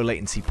at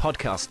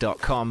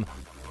nolatencypodcast.com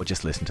or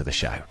just listen to the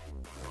show.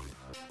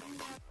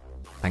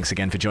 Thanks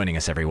again for joining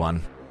us,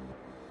 everyone.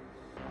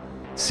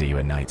 See you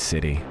in Night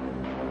City.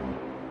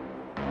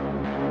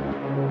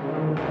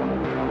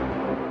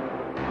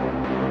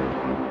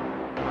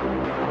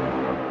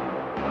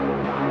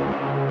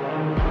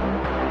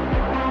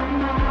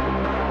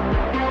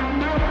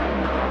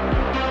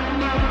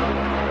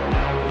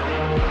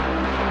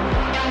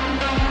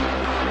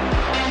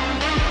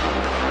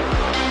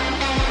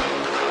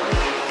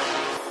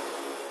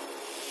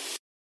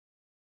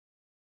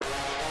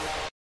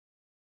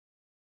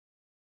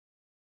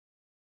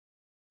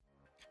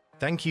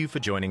 Thank you for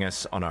joining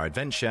us on our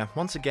adventure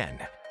once again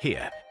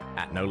here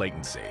at No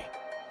Latency.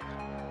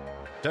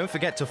 Don't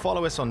forget to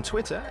follow us on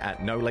Twitter at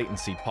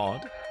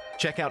NoLatencyPod.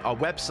 Check out our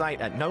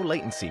website at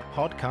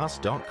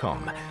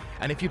nolatencypodcast.com.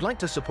 And if you'd like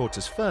to support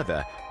us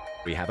further,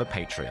 we have a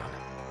Patreon.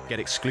 Get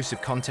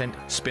exclusive content,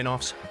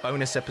 spin-offs,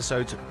 bonus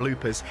episodes,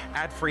 bloopers,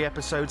 ad-free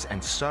episodes,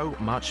 and so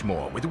much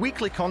more, with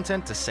weekly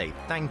content to say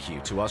thank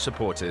you to our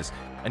supporters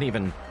and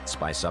even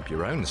spice up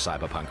your own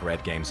Cyberpunk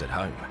Red games at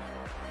home.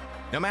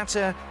 No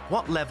matter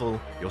what level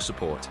your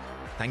support,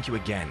 thank you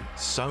again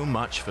so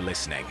much for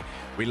listening.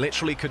 We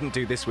literally couldn't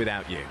do this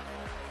without you.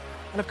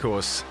 And of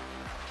course,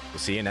 we'll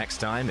see you next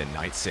time in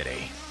Night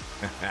City.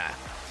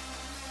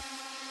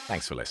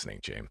 Thanks for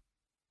listening, Jim.